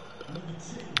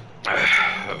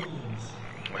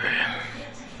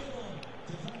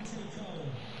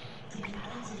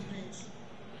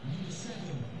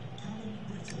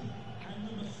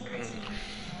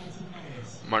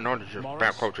 my knowledge about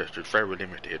Morris. Colchester is very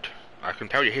limited. I can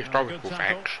tell you historical good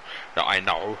tackle. facts that I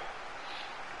know,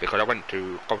 because I went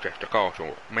to Colchester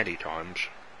Castle many times,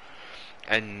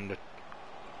 and the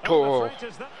tour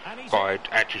guide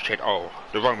actually said, oh,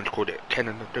 the Romans called it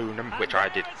Kenanadunum, which I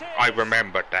did. I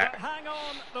remembered But that. hang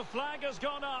on, the flag has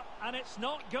gone up and it's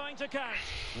not going to count.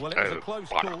 Well, it was Oh, a close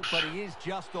call, bollocks. but he is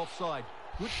just offside.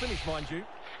 Good finish, mind you.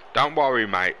 Don't worry,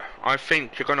 mate. I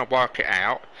think you're gonna work it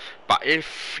out. But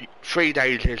if 3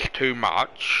 days is too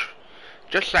much,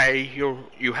 just say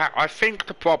you have. I think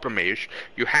the problem is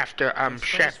you have to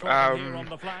Space for them here on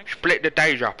the flank. split the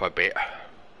days up a bit.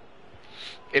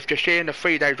 If you're seeing the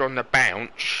 3 days on the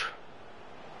bounce,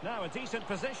 Now a decent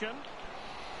position.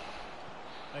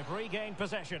 They've regained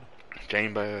possession.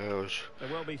 Chambers There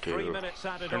will be 3 to minutes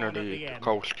added on at Kennedy the to end.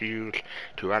 Cole Skews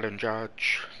to Alan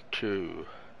Judge to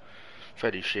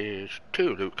Freddie Sears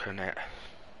to Luke Canet.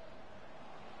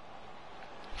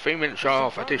 3 minutes Some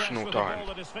off progress additional with the time.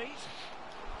 ball at his feet.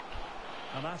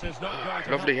 And that is not going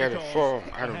to Lovely help header the for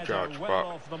cause. Alan The header Judge, well but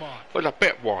off the mark. was a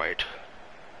bit wide.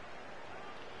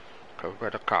 Go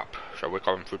get a cup, so we're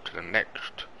going through to the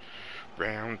next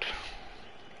round.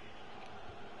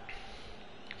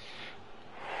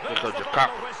 There's Because the the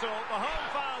final cup whistle. The home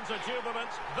fans are jubilant.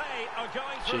 They are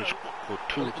going she's through. got Well,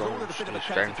 2 it was all goals a bit in of a this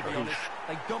canter, game, to so be honest.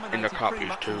 They he's dominated in the cup, pretty he's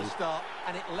much from 2. the start,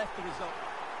 and it left the result.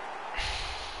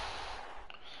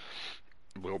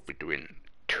 We'll be doing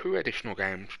 2 additional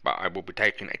games, but I will be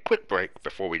taking a quick break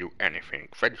before we do anything.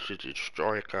 Fred City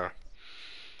Striker.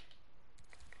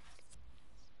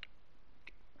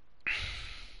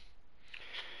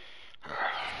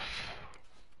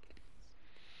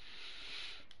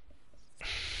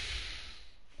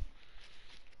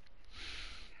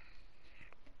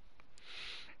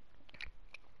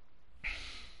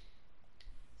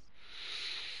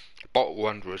 Bottle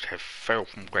Wanderers have fell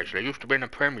from grace. They used to be in the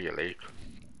Premier League.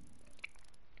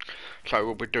 So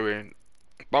we'll be doing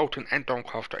Bolton and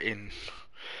Doncaster in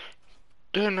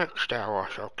the next hour.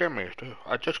 So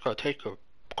I just gotta take a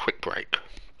quick break,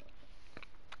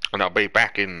 and I'll be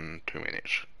back in 2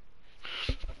 minutes.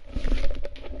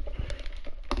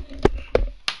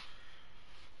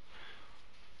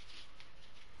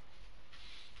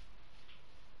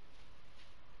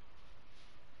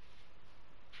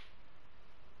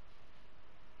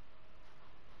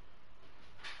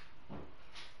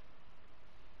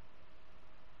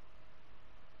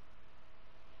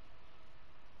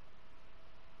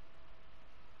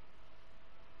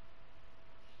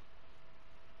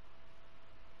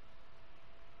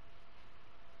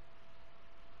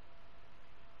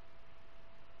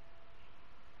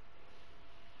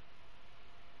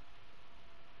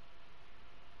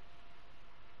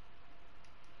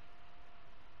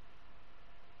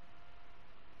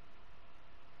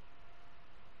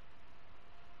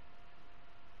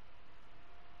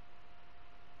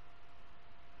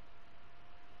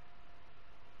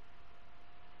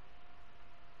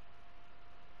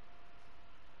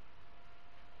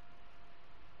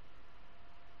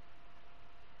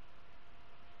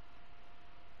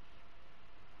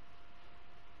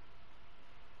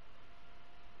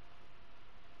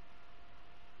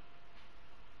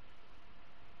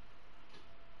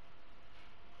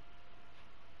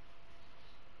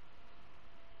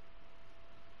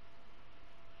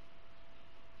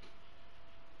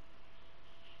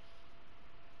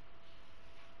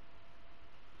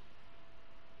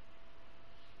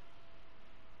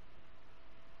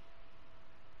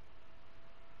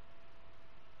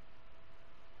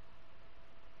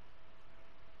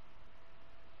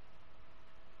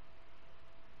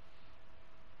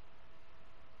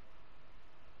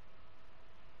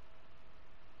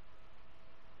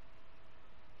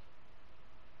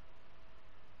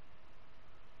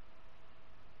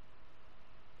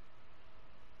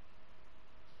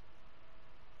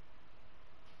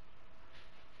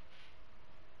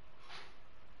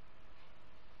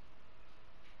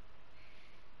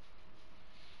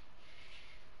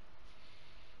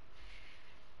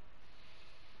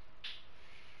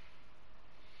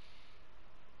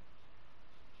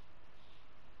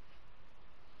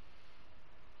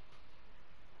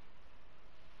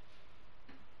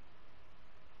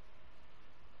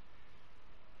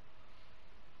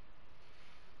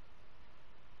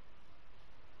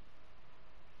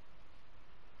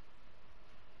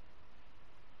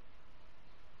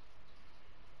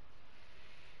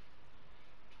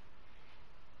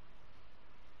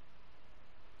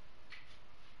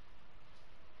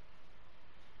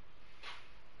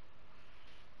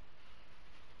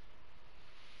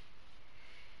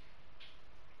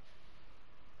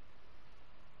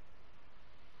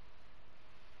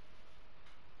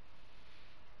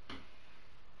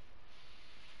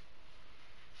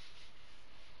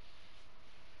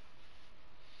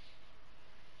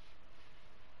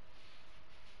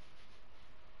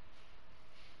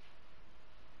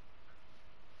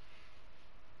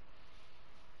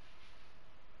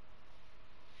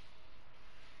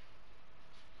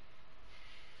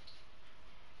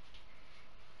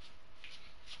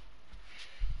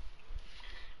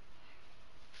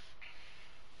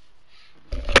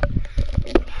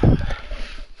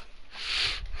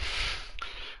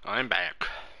 I'm back.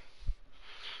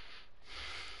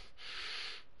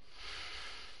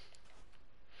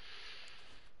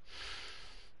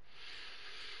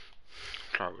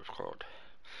 So we've got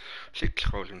 6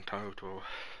 goals in total,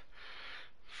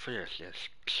 3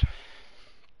 assists.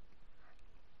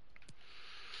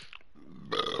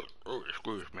 Oh,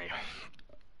 excuse me.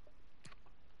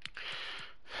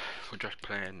 We're just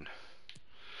playing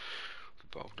the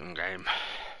Bolton game.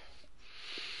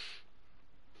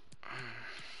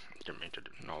 Didn't mean to do,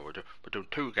 no, we're doing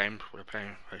 2 games. We're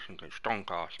playing facing against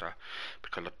Doncaster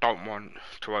because I don't want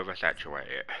to oversaturate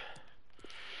it.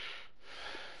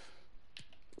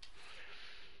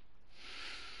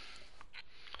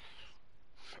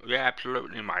 Yeah,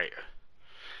 absolutely, mate.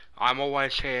 I'm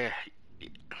always here.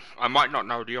 I might not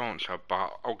know the answer,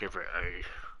 but I'll give it a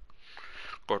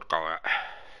good go at.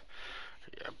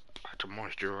 Yeah, I had to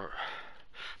moisture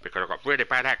because I got really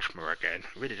bad eczema again.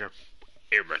 Really just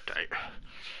irritate.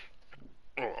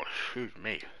 Oh, excuse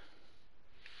me.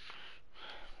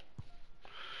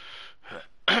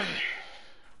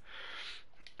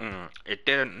 It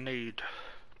didn't need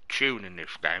tuning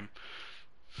this game.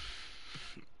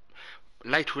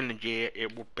 Later in the year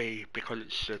it will be, because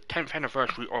it's the 10th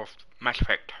anniversary of Mass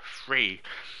Effect 3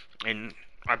 in,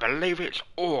 I believe it's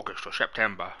August or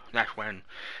September. That's when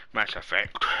Mass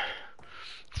Effect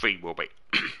 3 will be.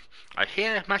 I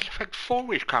hear Mass Effect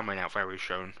 4 is coming out very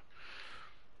soon.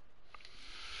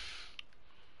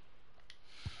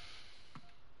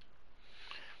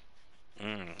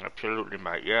 Absolutely,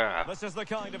 mate, yeah. This is the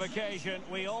kind of occasion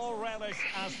we all relish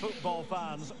as football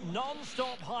fans.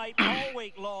 Non-stop hype all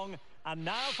week long. And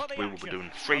now for the We will action. be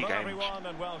doing 3 Hello games. everyone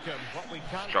and welcome. What we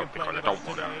can't So, complain because I about don't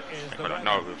want today to, is the because I weather.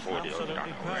 know we've already Absolutely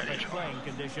done already. perfect playing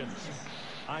conditions.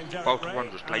 I'm Derek Both Ray,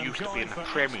 ones they and used to be in the joined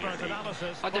for Premier expert League.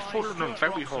 analysis They've by fallen on Stuart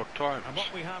very Robson. hard times. And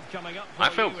what we have coming up for I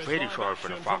felt you is really live sorry for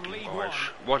the action from fucking League boys.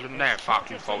 One. Wasn't their It's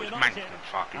fucking Colchester fault, it's United, management's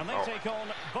fucking and they fault. take on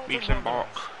Bolton Meets and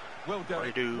Wanderers. Bach. Well,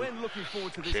 Derek, do. when looking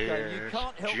forward to this game, you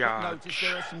can't help but notice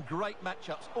there are some great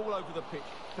matchups all over the pitch,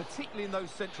 particularly in those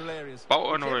central areas.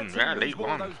 Bolton are in Whichever team League wins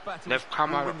more of 1. those battles They've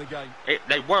come will out. win the game.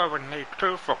 They were in League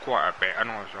 2 for quite a bit, and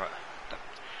I was like,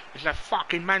 it's the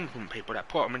fucking management people that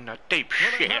put them in the deep Will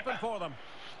it shit. happen for them?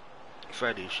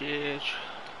 Freddie Shears.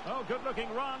 Oh,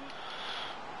 good-looking run.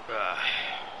 Well,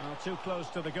 too close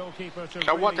to the goalkeeper to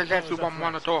So what really does pose a everyone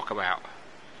want to threat. talk about?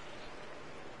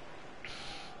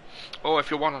 Or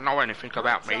if you want to know anything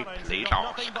about me, Challenge, please got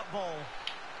ask. nothing but ball.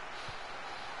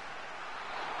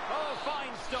 Oh, fine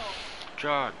stop.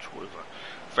 Judge with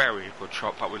a very good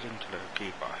shot, but was into the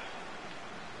keeper.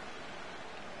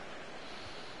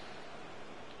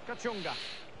 Kachunga.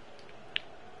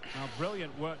 Now,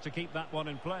 brilliant work to keep that one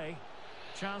in play.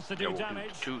 Chance to Yeah, do we'll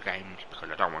damage. do 2 games because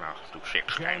I don't want to do 6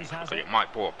 Jones games has because it. it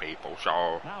might bore people.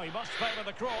 So Now he must favour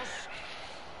the cross.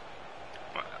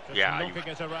 Just yeah, knocking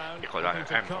it around, because I looking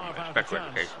to am from carve a out a special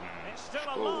chance. education It's still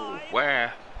school alive.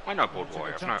 where I know Board Took a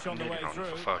Warrior. I've touch known on the way him through.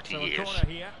 for 30 So a years. corner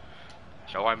here.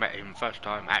 So I met him first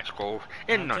time at school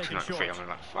in Now taken 1993. short. I was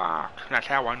like, fuck. That's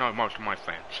how I know most of my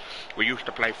friends. We used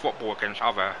to play football against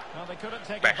other Well, they couldn't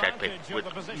take best advantage epic. of We'd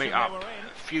the position meet they up were in.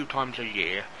 a few times a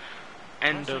year.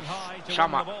 End Pressing of high to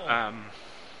summer, win the ball.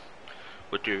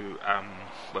 we'd do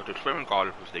swimming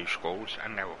goals with these schools,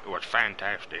 and it was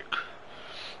fantastic.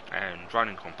 And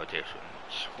running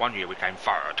competitions. One year we came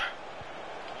third.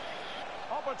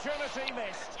 Opportunity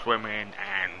missed. Swimming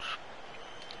and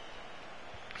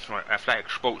athletic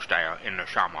sports day in the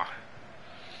summer.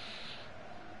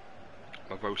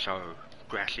 Barroso,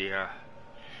 Gracia,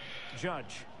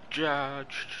 Judge.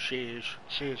 Judge, Shears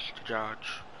to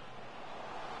Judge.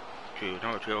 To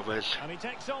no others. And he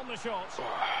takes on the shot.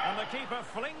 And the keeper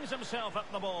flings himself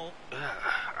at the ball.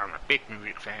 I'm a big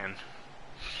music fan.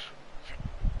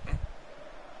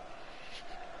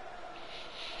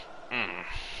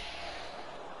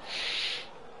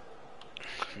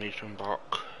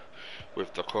 Miesenbach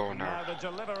with the corner. Now the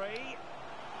delivery.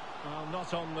 Well,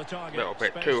 not on the target. Little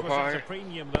bit Space too was at high. a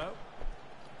premium though.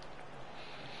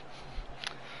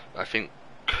 I think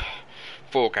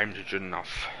 4 games is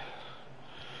enough.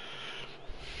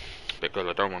 Because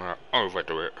I don't want to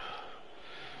overdo it.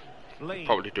 Lee.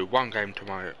 Probably do 1 game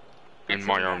to in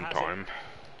my own has it. time.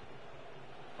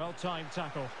 Well timed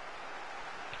tackle.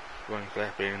 One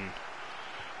clap in.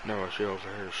 Noah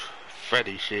Silvers.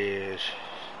 Freddie Shears.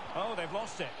 Oh, they've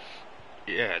lost it.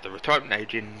 Yeah, the retirement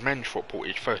age in men's football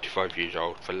is 35 years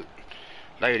old. For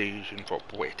ladies in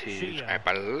football it is, Shea. I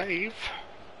believe,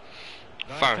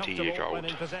 Very 30 years comfortable when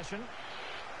old. in possession.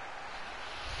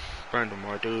 Brandon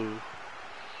Maidu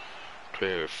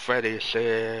to Freddie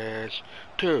Shears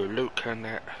to Luke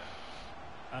Cannett.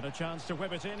 And a chance to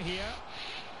whip it in here.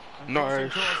 And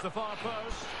Nice. crossing towards the far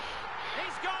post.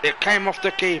 He's got It came off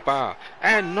the keeper,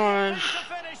 and nice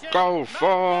goal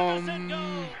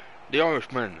from the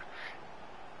Irishman.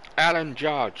 Alan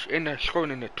Judge in the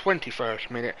scoring in the 21st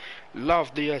minute.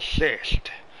 Love the assist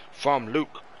from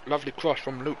Luke. Lovely cross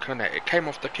from Luke Cannett. It came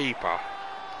off the keeper.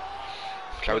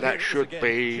 So Well, here that it is should again.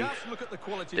 be. Just look at the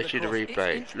quality This of is the cross. It's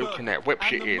replay. inch Luke perfect, Cannett whips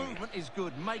and it the in. movement is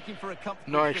good, making for a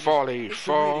comfortable Nice finish. volley It's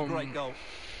a really from great goal.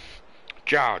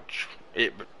 Judge.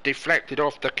 It deflected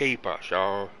off the keeper,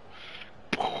 so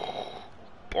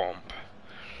bomb.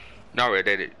 No, it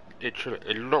did.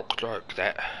 It looked like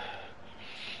that.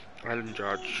 Alan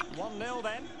Judge. 1-0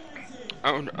 then.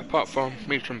 And apart from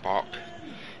Miesenbach,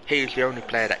 he's the only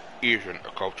player that isn't a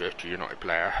Colchester United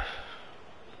player.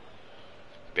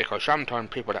 Because sometimes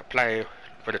people that play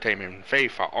for the team in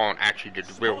FIFA aren't actually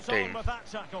the real Spot on team. with that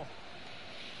tackle.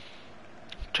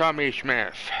 Tommy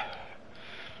Smith,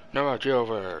 Noah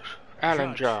Gilvers,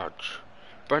 Alan Judge,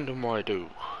 Brendan Maidu,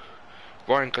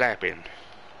 Ryan Clappin.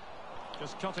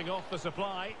 Just cutting off the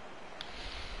supply.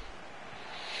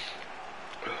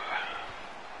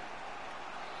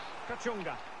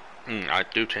 Kachunga. I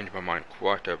do change my mind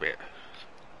quite a bit.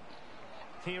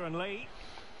 Kieran Lee.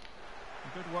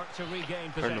 Good work to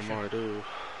regain Brendan possession. Maidu.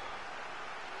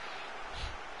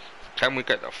 Can we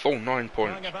get the full 9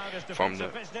 points Going about his from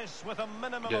defensive business with a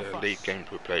minimum the of fuss. league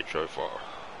games we played so far?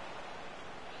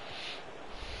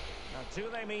 Now, do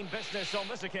they mean business on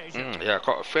this occasion? Yeah, I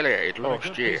got affiliated But a last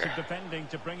good year. piece of defending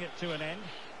to bring it to an end.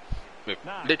 It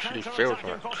Now, literally feels counter-attacking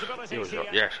like possibilities here.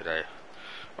 yesterday.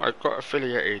 I got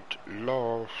affiliated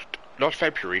last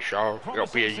February, so it'll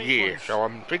be a Promising year. sequence. So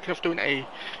I'm thinking of doing a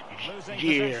Losing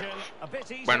year possession a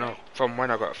bit easily. from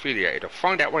when I got affiliated. I'll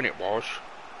find out when it was.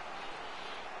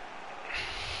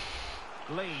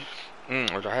 Lee.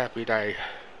 It was a happy day.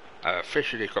 I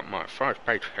officially got my first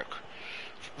paycheck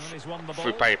And he's won the ball.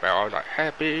 through PayPal. I was like,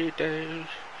 happy days.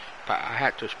 But I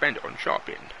had to spend it on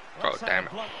shopping. God Let's damn have it.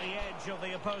 a blunt the edge of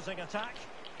the opposing attack.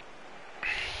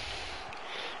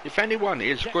 If anyone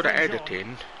is good at Declan John.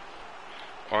 editing,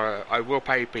 I will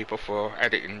pay people for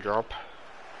editing job.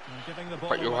 And giving the ball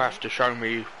But you'll away. have to show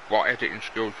me what editing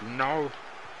skills you know.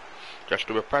 Just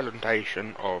do a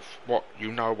presentation of what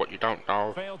you know, what you don't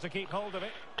know. Failed to keep hold of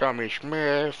it. Tommy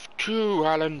Smith to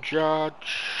Alan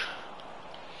Judge.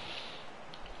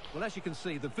 Well, as you can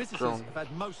see, the visitors John. have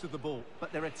had most of the ball,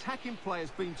 but their attacking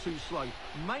players been too slow,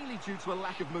 mainly due to a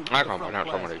lack of movement. I of the can't front pronounce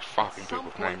some of players. these fucking At some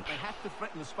people's point, names. They have to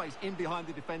threaten the space in behind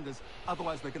the defenders,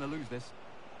 otherwise they're going to lose this.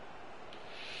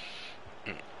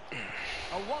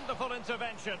 A wonderful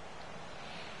intervention.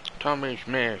 Tommy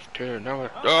Smith to Noah.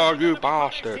 Oh, Oh, he's you gonna be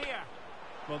punished bastard. here.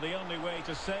 Well, the only way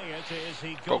to say it is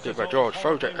he got Goalkeeper George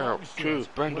throws it out to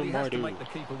Brendan Well, he has to Waidu. make the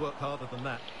keeper work harder than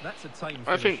that. That's a tame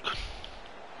I finish. think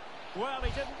Well, he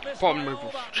didn't miss problem by with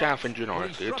all that Southend much. Well, he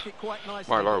United, struck it quite nicely,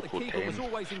 my but the local keeper was team,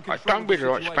 always in I control don't of the really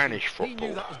like situation. Spanish He knew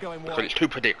football that was going because wide. it's too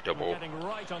predictable. Getting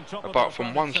right on top of Apart the from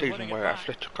one opponents and season winning it where back.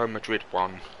 Atletico Madrid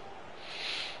won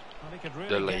Well, he could the really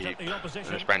get league at the and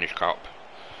opposition. the Spanish Cup.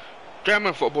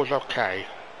 German football's okay.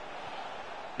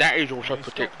 That is also He stopped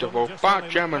them, predictable, just but only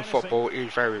German looked menacing. football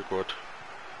is very good.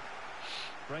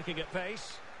 Breaking at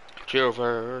pace.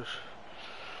 Silvers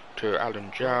to Alan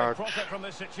Will they Judge. profit from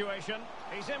this situation?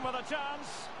 He's in with a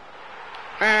chance.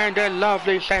 And a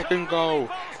lovely second goal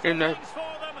in the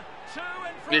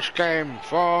this game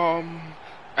from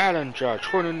Alan Judge,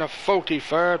 in the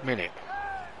 43rd minute.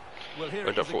 Well, here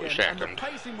Was it it is again, and the 42nd?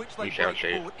 pace in which they We shall break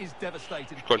see. forward is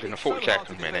devastating. Because in the It's so hard 42nd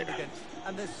to defend minute. against,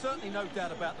 and there's certainly no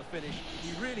doubt about the finish.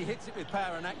 He really hits it with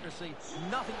power and accuracy.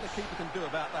 Nothing the keeper can do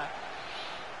about that.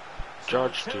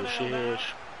 Judge So to 2-0 Sears,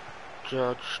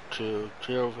 Judge to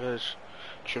Silvers,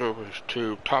 Silvers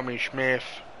to Tommy Smith,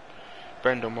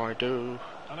 Brendan Waidu,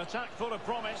 An attack full of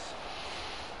promise.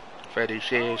 Freddie Oh,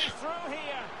 Sears, he's through here.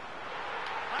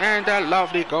 and a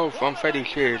lovely goal from What Freddie a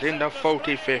Sears in the magnificent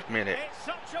 45th display. minute. It's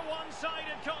such a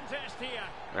one-sided contest here.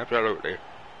 Absolutely.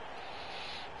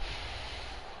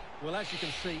 Well, as you can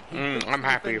see, he I'm beats the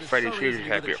happy defenders Freddie so Sears is easily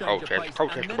happy with at a change of Colchester. pace,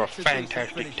 Colchester and then were a it's a decent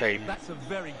fantastic finish. team. That's a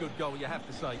very good goal, you have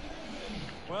to say.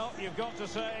 Well, you've got to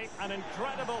say, an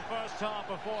incredible first-half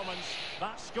performance.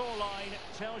 That scoreline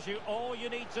tells you all you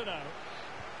need to know.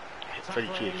 Freddie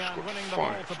Tackling Sears and scored winning the ball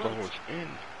 5 to boot. goals in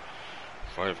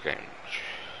 5 games.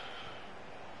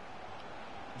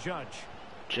 Judge.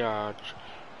 Judge,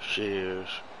 Sears,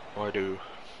 Waidu.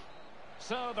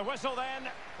 So the whistle then.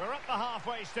 We're at the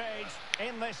halfway stage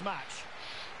in this match.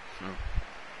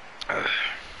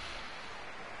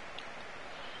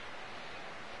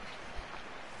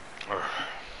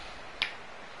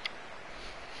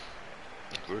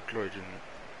 Good Lord,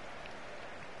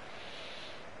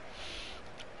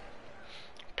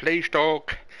 please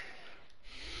talk.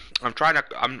 I'm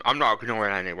not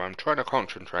ignoring anyone. I'm trying to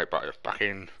concentrate, but I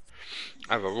fucking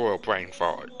have a royal brain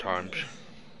fart at times.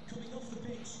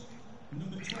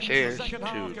 Cheers Second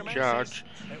half to commences. Judge.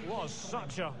 It was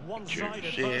such a one-sided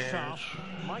Cheers. first half.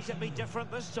 Might it be different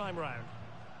this time round?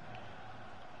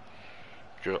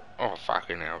 Oh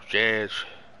fucking hell. Cheers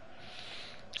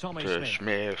Tommy to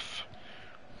Smith.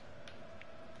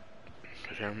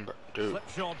 Smith. Do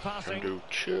Slipshod passing. do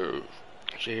two.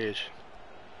 Cheers.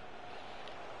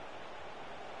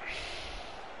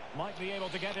 Might be able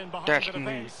to get in behind That's the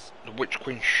defence. the Witch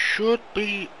Queen should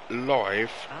be live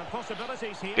And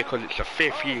possibilities here. because it's the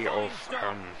 5th Oh, year fine of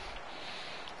stop.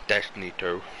 Destiny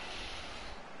 2.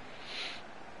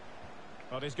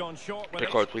 But he's gone short with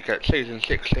Because we get season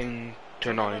 16 to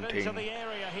it. Into 19 the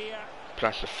area here.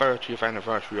 plus the 30th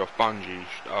anniversary of Bungie's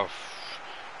of.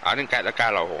 I didn't get the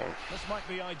Gallahorn. This might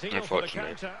be ideal for the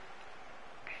Unfortunately. counter.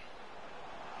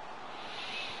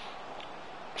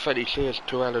 Freddie Sears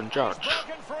to Alan Judge.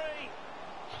 Broken free.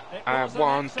 It I was an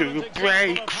want excellent to example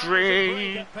break of how to free.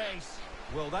 break at pace.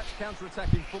 Well, that's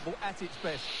counter-attacking football at its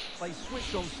best. They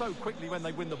switch on so quickly when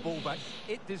they win the ball back.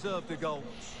 It deserved a goal.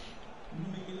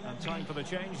 And time for the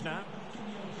change now.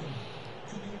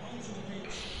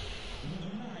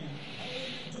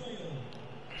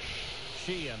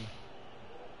 Sheehan.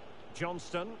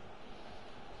 Johnston.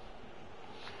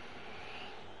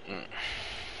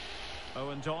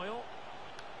 Owen Doyle.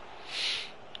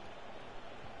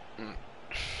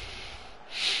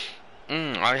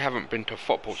 I haven't been to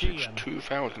football since Sheehan.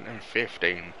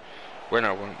 2015 when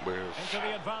I went with Into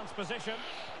the advanced position.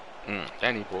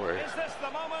 Danny Boy Is this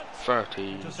the moment?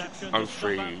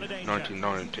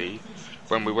 1990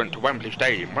 when we went to Wembley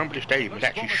Stadium. Wembley Stadium is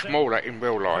actually smaller in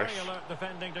real Very life. alert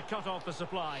defending to cut off the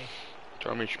supply.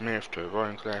 Tommy Smith to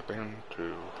Ryan Clapham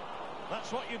to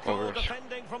That's what you call Morris.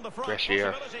 defending from the front.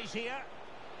 Gracia. Possibilities here.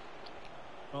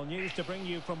 Well, news to bring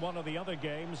you from one of the other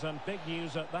games, and big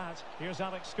news at that. Here's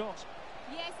Alex Scott.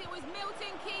 Yes, it was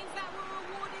Milton Keynes that were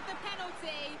awarded the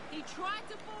penalty. He tried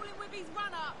to fall in with his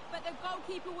runner, but the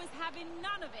goalkeeper was having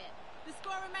none of it. The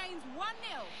score remains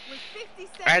 1-0 with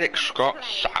 57 Alex minutes Scott played.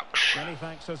 sucks. Many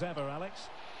thanks as ever, Alex.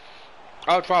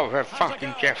 I'd rather have Has a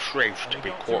fucking go. Jeff Shreves, And to he be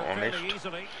got quite through fairly honest.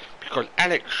 easily. Because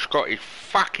Alex Scott is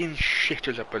fucking shit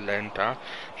as a presenter.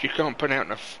 She can't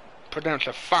pronounce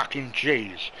the fucking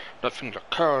G's. That things are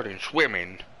curling,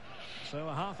 swimming. So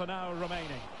a half an hour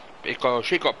remaining. Because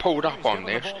she got pulled up He's on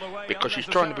given the this ball away because she's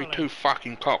trying to be too unnecessarily.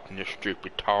 fucking cocky, this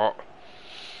stupid tart.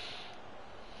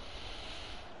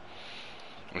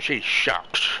 And she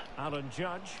sucks. Alan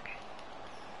Judge.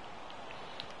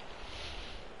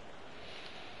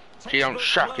 She don't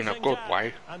Textbook suck in a closing good down,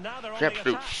 way. and now they're on She's the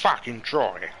absolute attack. fucking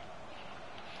dry.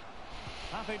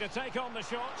 Happy to take on the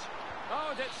shot.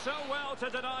 Oh, did so well to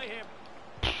deny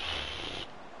him.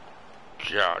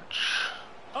 Judge.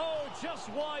 Oh, just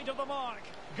wide of the mark.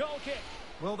 Goal kick.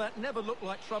 Well, that never looked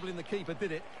like troubling the keeper,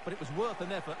 did it? But it was worth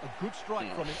an effort. A good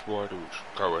strike from him. What is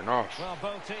going off? Well,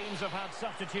 both teams have had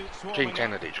substitutes swarming Team up,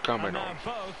 Kennedy's coming and now on.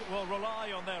 both will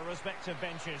rely on their respective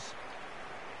benches.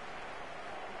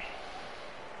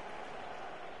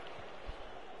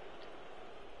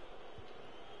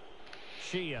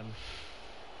 Sheehan.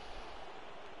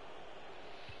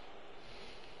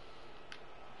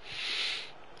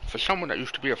 For someone that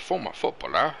used to be a former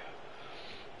footballer,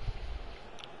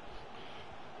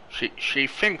 she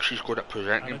thinks she's good at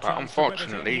presenting, And a but chance to whip it in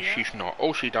unfortunately here. she's not.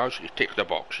 All she does is tick the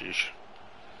boxes.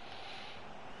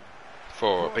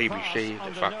 For Poor BBC, pass the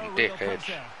under fucking no real dickheads.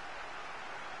 pressure.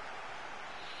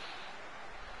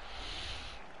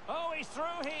 Oh, he's through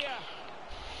here.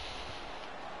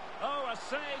 Oh, a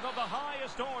save of the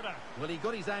highest order. Well, he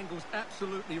got his angles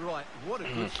absolutely right. What a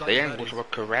good save The that angles is. were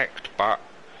correct, but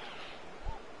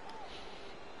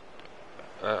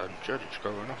Judge is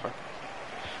going off.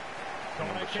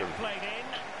 Corner kick played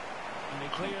in. And he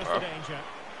clears the danger.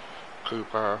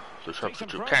 Cooper, the Makes some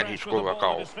substitute, progress can he with the score a ball at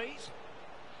goal? his feet.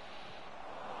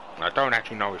 I don't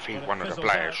actually know if he's But it one of the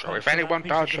fizzles players, out so thanks if to that anyone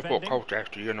piece of does support defending.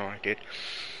 Colchester United,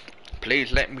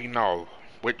 please let me know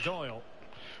which Doyle.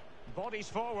 Bodies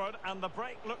forward and the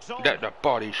break looks on. that the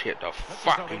bodies hit the Looks as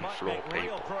though they fucking might floor, make real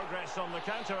people. progress on the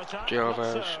counter-attack.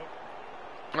 Gilvers. Not so.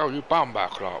 Oh, you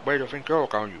bumback lot, where do you think you're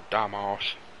going, you dumbass?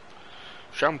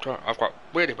 Sometimes I've got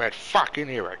really bad fucking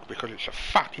earache because it's a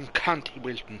fucking cunty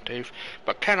wisdom tooth,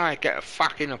 but can I get a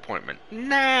fucking appointment?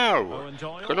 No! Owen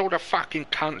Doyle. Because all the fucking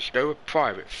cunts do are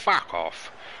private. Fuck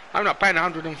off. I'm not paying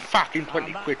 120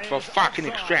 And that quid for is fucking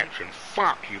offside. extraction.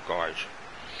 Fuck you guys.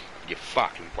 You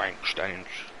fucking wank stains.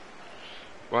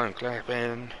 Ryan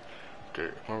Clapham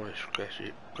to Morris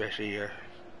Gracia,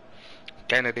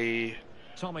 Kennedy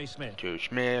Tommy Smith. to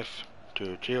Smith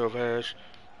to Gilvers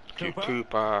to Cooper.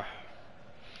 Cooper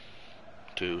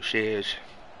to Sears.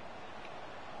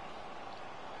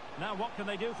 Now what can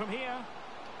they do from here?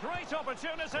 Great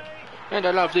opportunity. And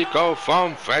a lovely goal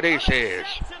from Freddie Sears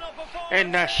Exceptional performance.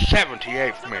 in the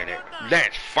 78th minute.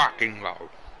 Let's fucking go.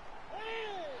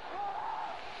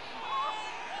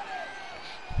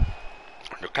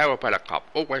 The Carabella Cup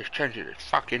always changes its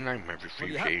fucking name every Well, few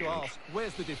you have to seasons. ask,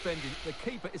 where's the defending? The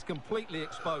keeper is completely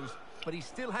exposed, but he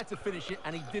still had to finish it,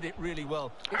 and he did it really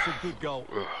well. It's a good goal.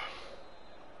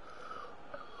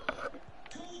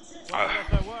 Well,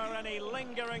 if there were any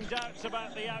lingering doubts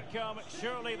about the outcome,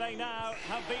 surely they now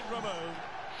have been removed.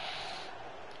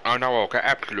 I know I'll get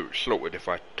absolutely slaughtered if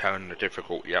I turn the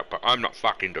difficulty up, but I'm not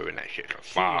fucking doing that shit. So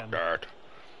fuck Sheehan. that.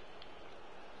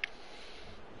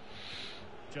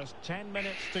 Just 10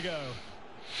 minutes to go.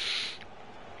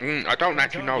 I don't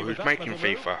actually know argue who's with that making little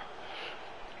move. FIFA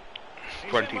He's in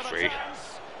 23 with a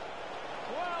chance.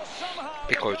 Well, somehow the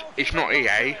because goalkeeper it's not got to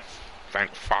EA. it.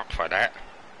 Thank fuck for that.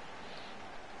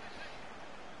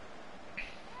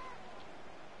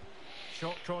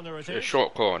 Short corner it The is.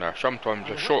 short corner. Sometimes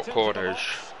the And short whipped into the corners.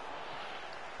 box.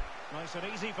 Nice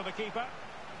and easy for the keeper.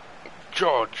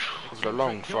 George with the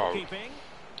long Eccentric throw. goalkeeping.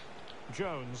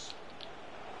 Jones.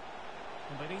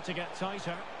 And they need to get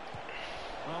tighter.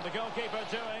 Well, the goalkeeper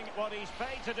doing what he's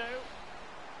paid to do.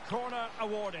 Corner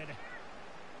awarded.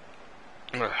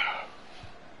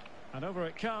 And over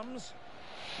it comes.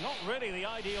 Not really the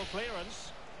ideal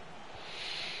clearance.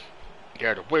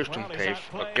 Yeah, the wisdom Well, he's teeth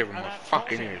are outplayed giving and my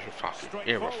fucking out-taught ears him. a fucking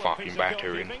Straightforward piece of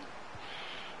battering. goalkeeping.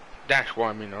 That's why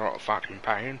I'm in a lot of fucking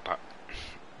pain, but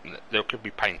there could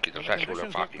be painkillers, Well, the that's all they're conditions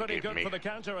look fucking pretty giving good me. for the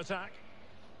counter-attack.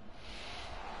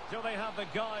 Do they have the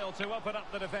guile to open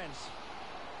up the defence?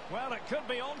 Well, it could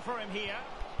be on for him here.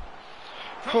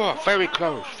 Oh, very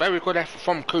close, very good effort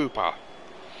from Cooper. The Well,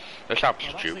 that's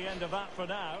substitute. the end of that for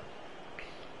now.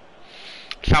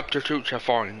 Substitutes are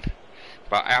fine,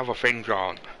 but other things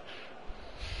aren't.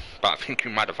 But I think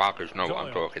you motherfuckers know what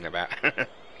I'm Doyle. talking about.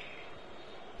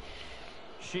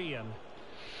 Sheehan.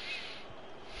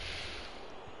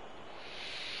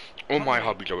 All my Conley.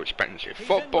 hobbies are expensive. He's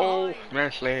Football, in behind.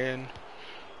 wrestling,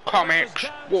 comics,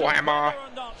 Warhammer,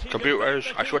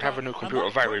 computers. I should have a new computer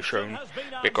very soon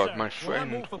because my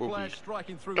friend will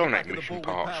be donating me some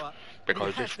parts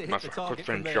because this my good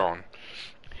friend John.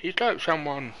 He's like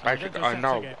someone basically I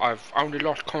know. I've only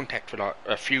lost contact for like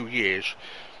a few years,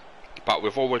 but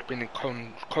we've always been in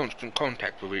constant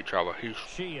contact with each other. He's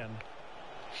Sheehan.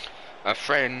 a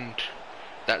friend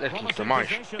that listens to my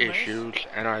Promising possession, issues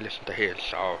and I listen to his,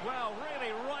 so Well,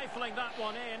 really rifling that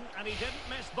one in, and he didn't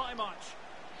miss by much.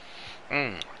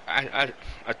 I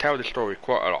tell the story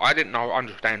quite a lot. I didn't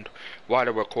understand why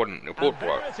they were calling it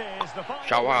woodwork.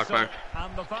 So I asked my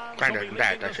granddad and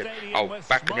dad, they said, oh,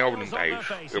 back in the olden days,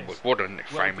 it was wooden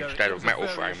frame instead of metal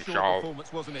frame, so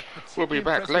we'll be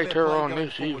back later on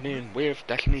this evening with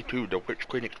Destiny 2, the Witch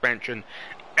Queen expansion,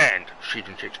 and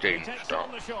Season 16 start.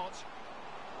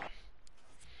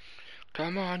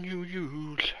 Come on, you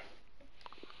use.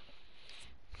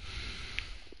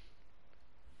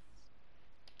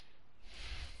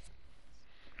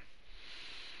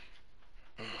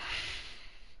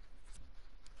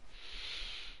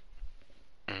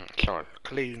 So,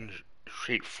 clean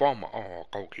sheet from our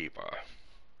goalkeeper.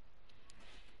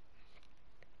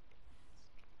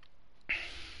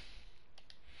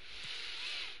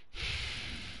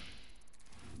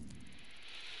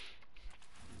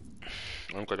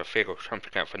 I'm gonna figure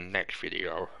something out for the next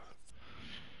video.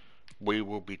 We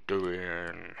will be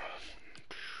doing...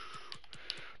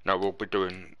 No, we'll be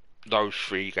doing those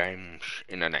 3 games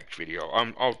in the next video.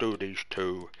 I'll do these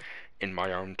 2 in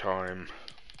my own time.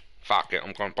 Fuck it,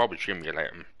 I'm gonna probably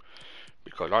simulate them.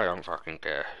 Because I don't fucking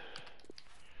care.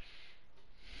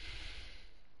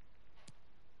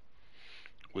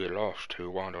 We lost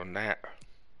 2-1 on that.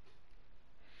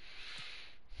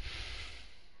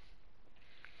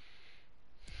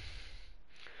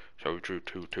 So we drew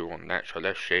 2-2 on that, so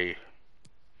let's see.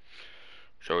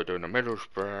 So we're doing the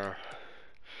Middlesbrough,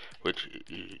 which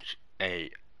is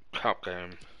a cup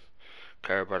game,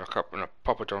 Carabao Cup and a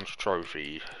Papa John's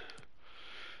Trophy.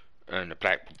 And the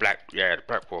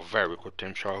Blackpool are a very good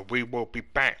team, so we will be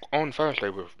back on Thursday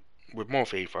with more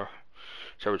FIFA.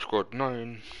 So we scored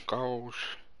 9 goals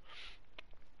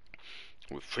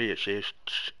with 3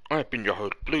 assists. I've been your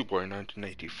host, Blue Boy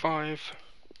 1985.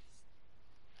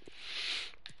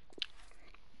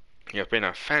 You've been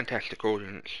a fantastic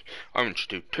audience. I want you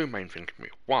to do 2 main things for me.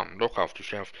 1, look after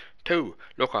yourself. 2,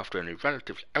 look after any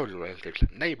relatives, elder relatives,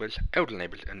 neighbours, elder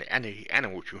neighbours, and any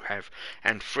animals you have.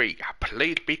 And 3,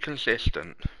 please be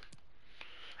consistent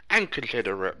and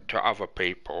considerate to other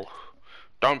people.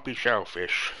 Don't be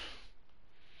selfish.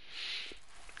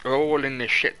 We're all in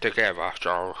this shit together,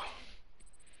 so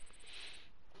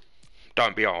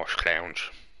don't be arse clowns.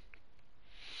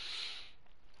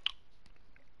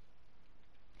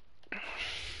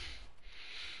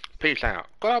 Peace out.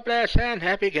 God bless and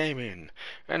happy gaming.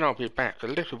 And I'll be back a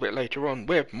little bit later on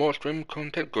with more stream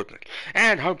content goodness.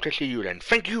 And hope to see you then.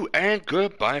 Thank you and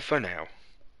goodbye for now.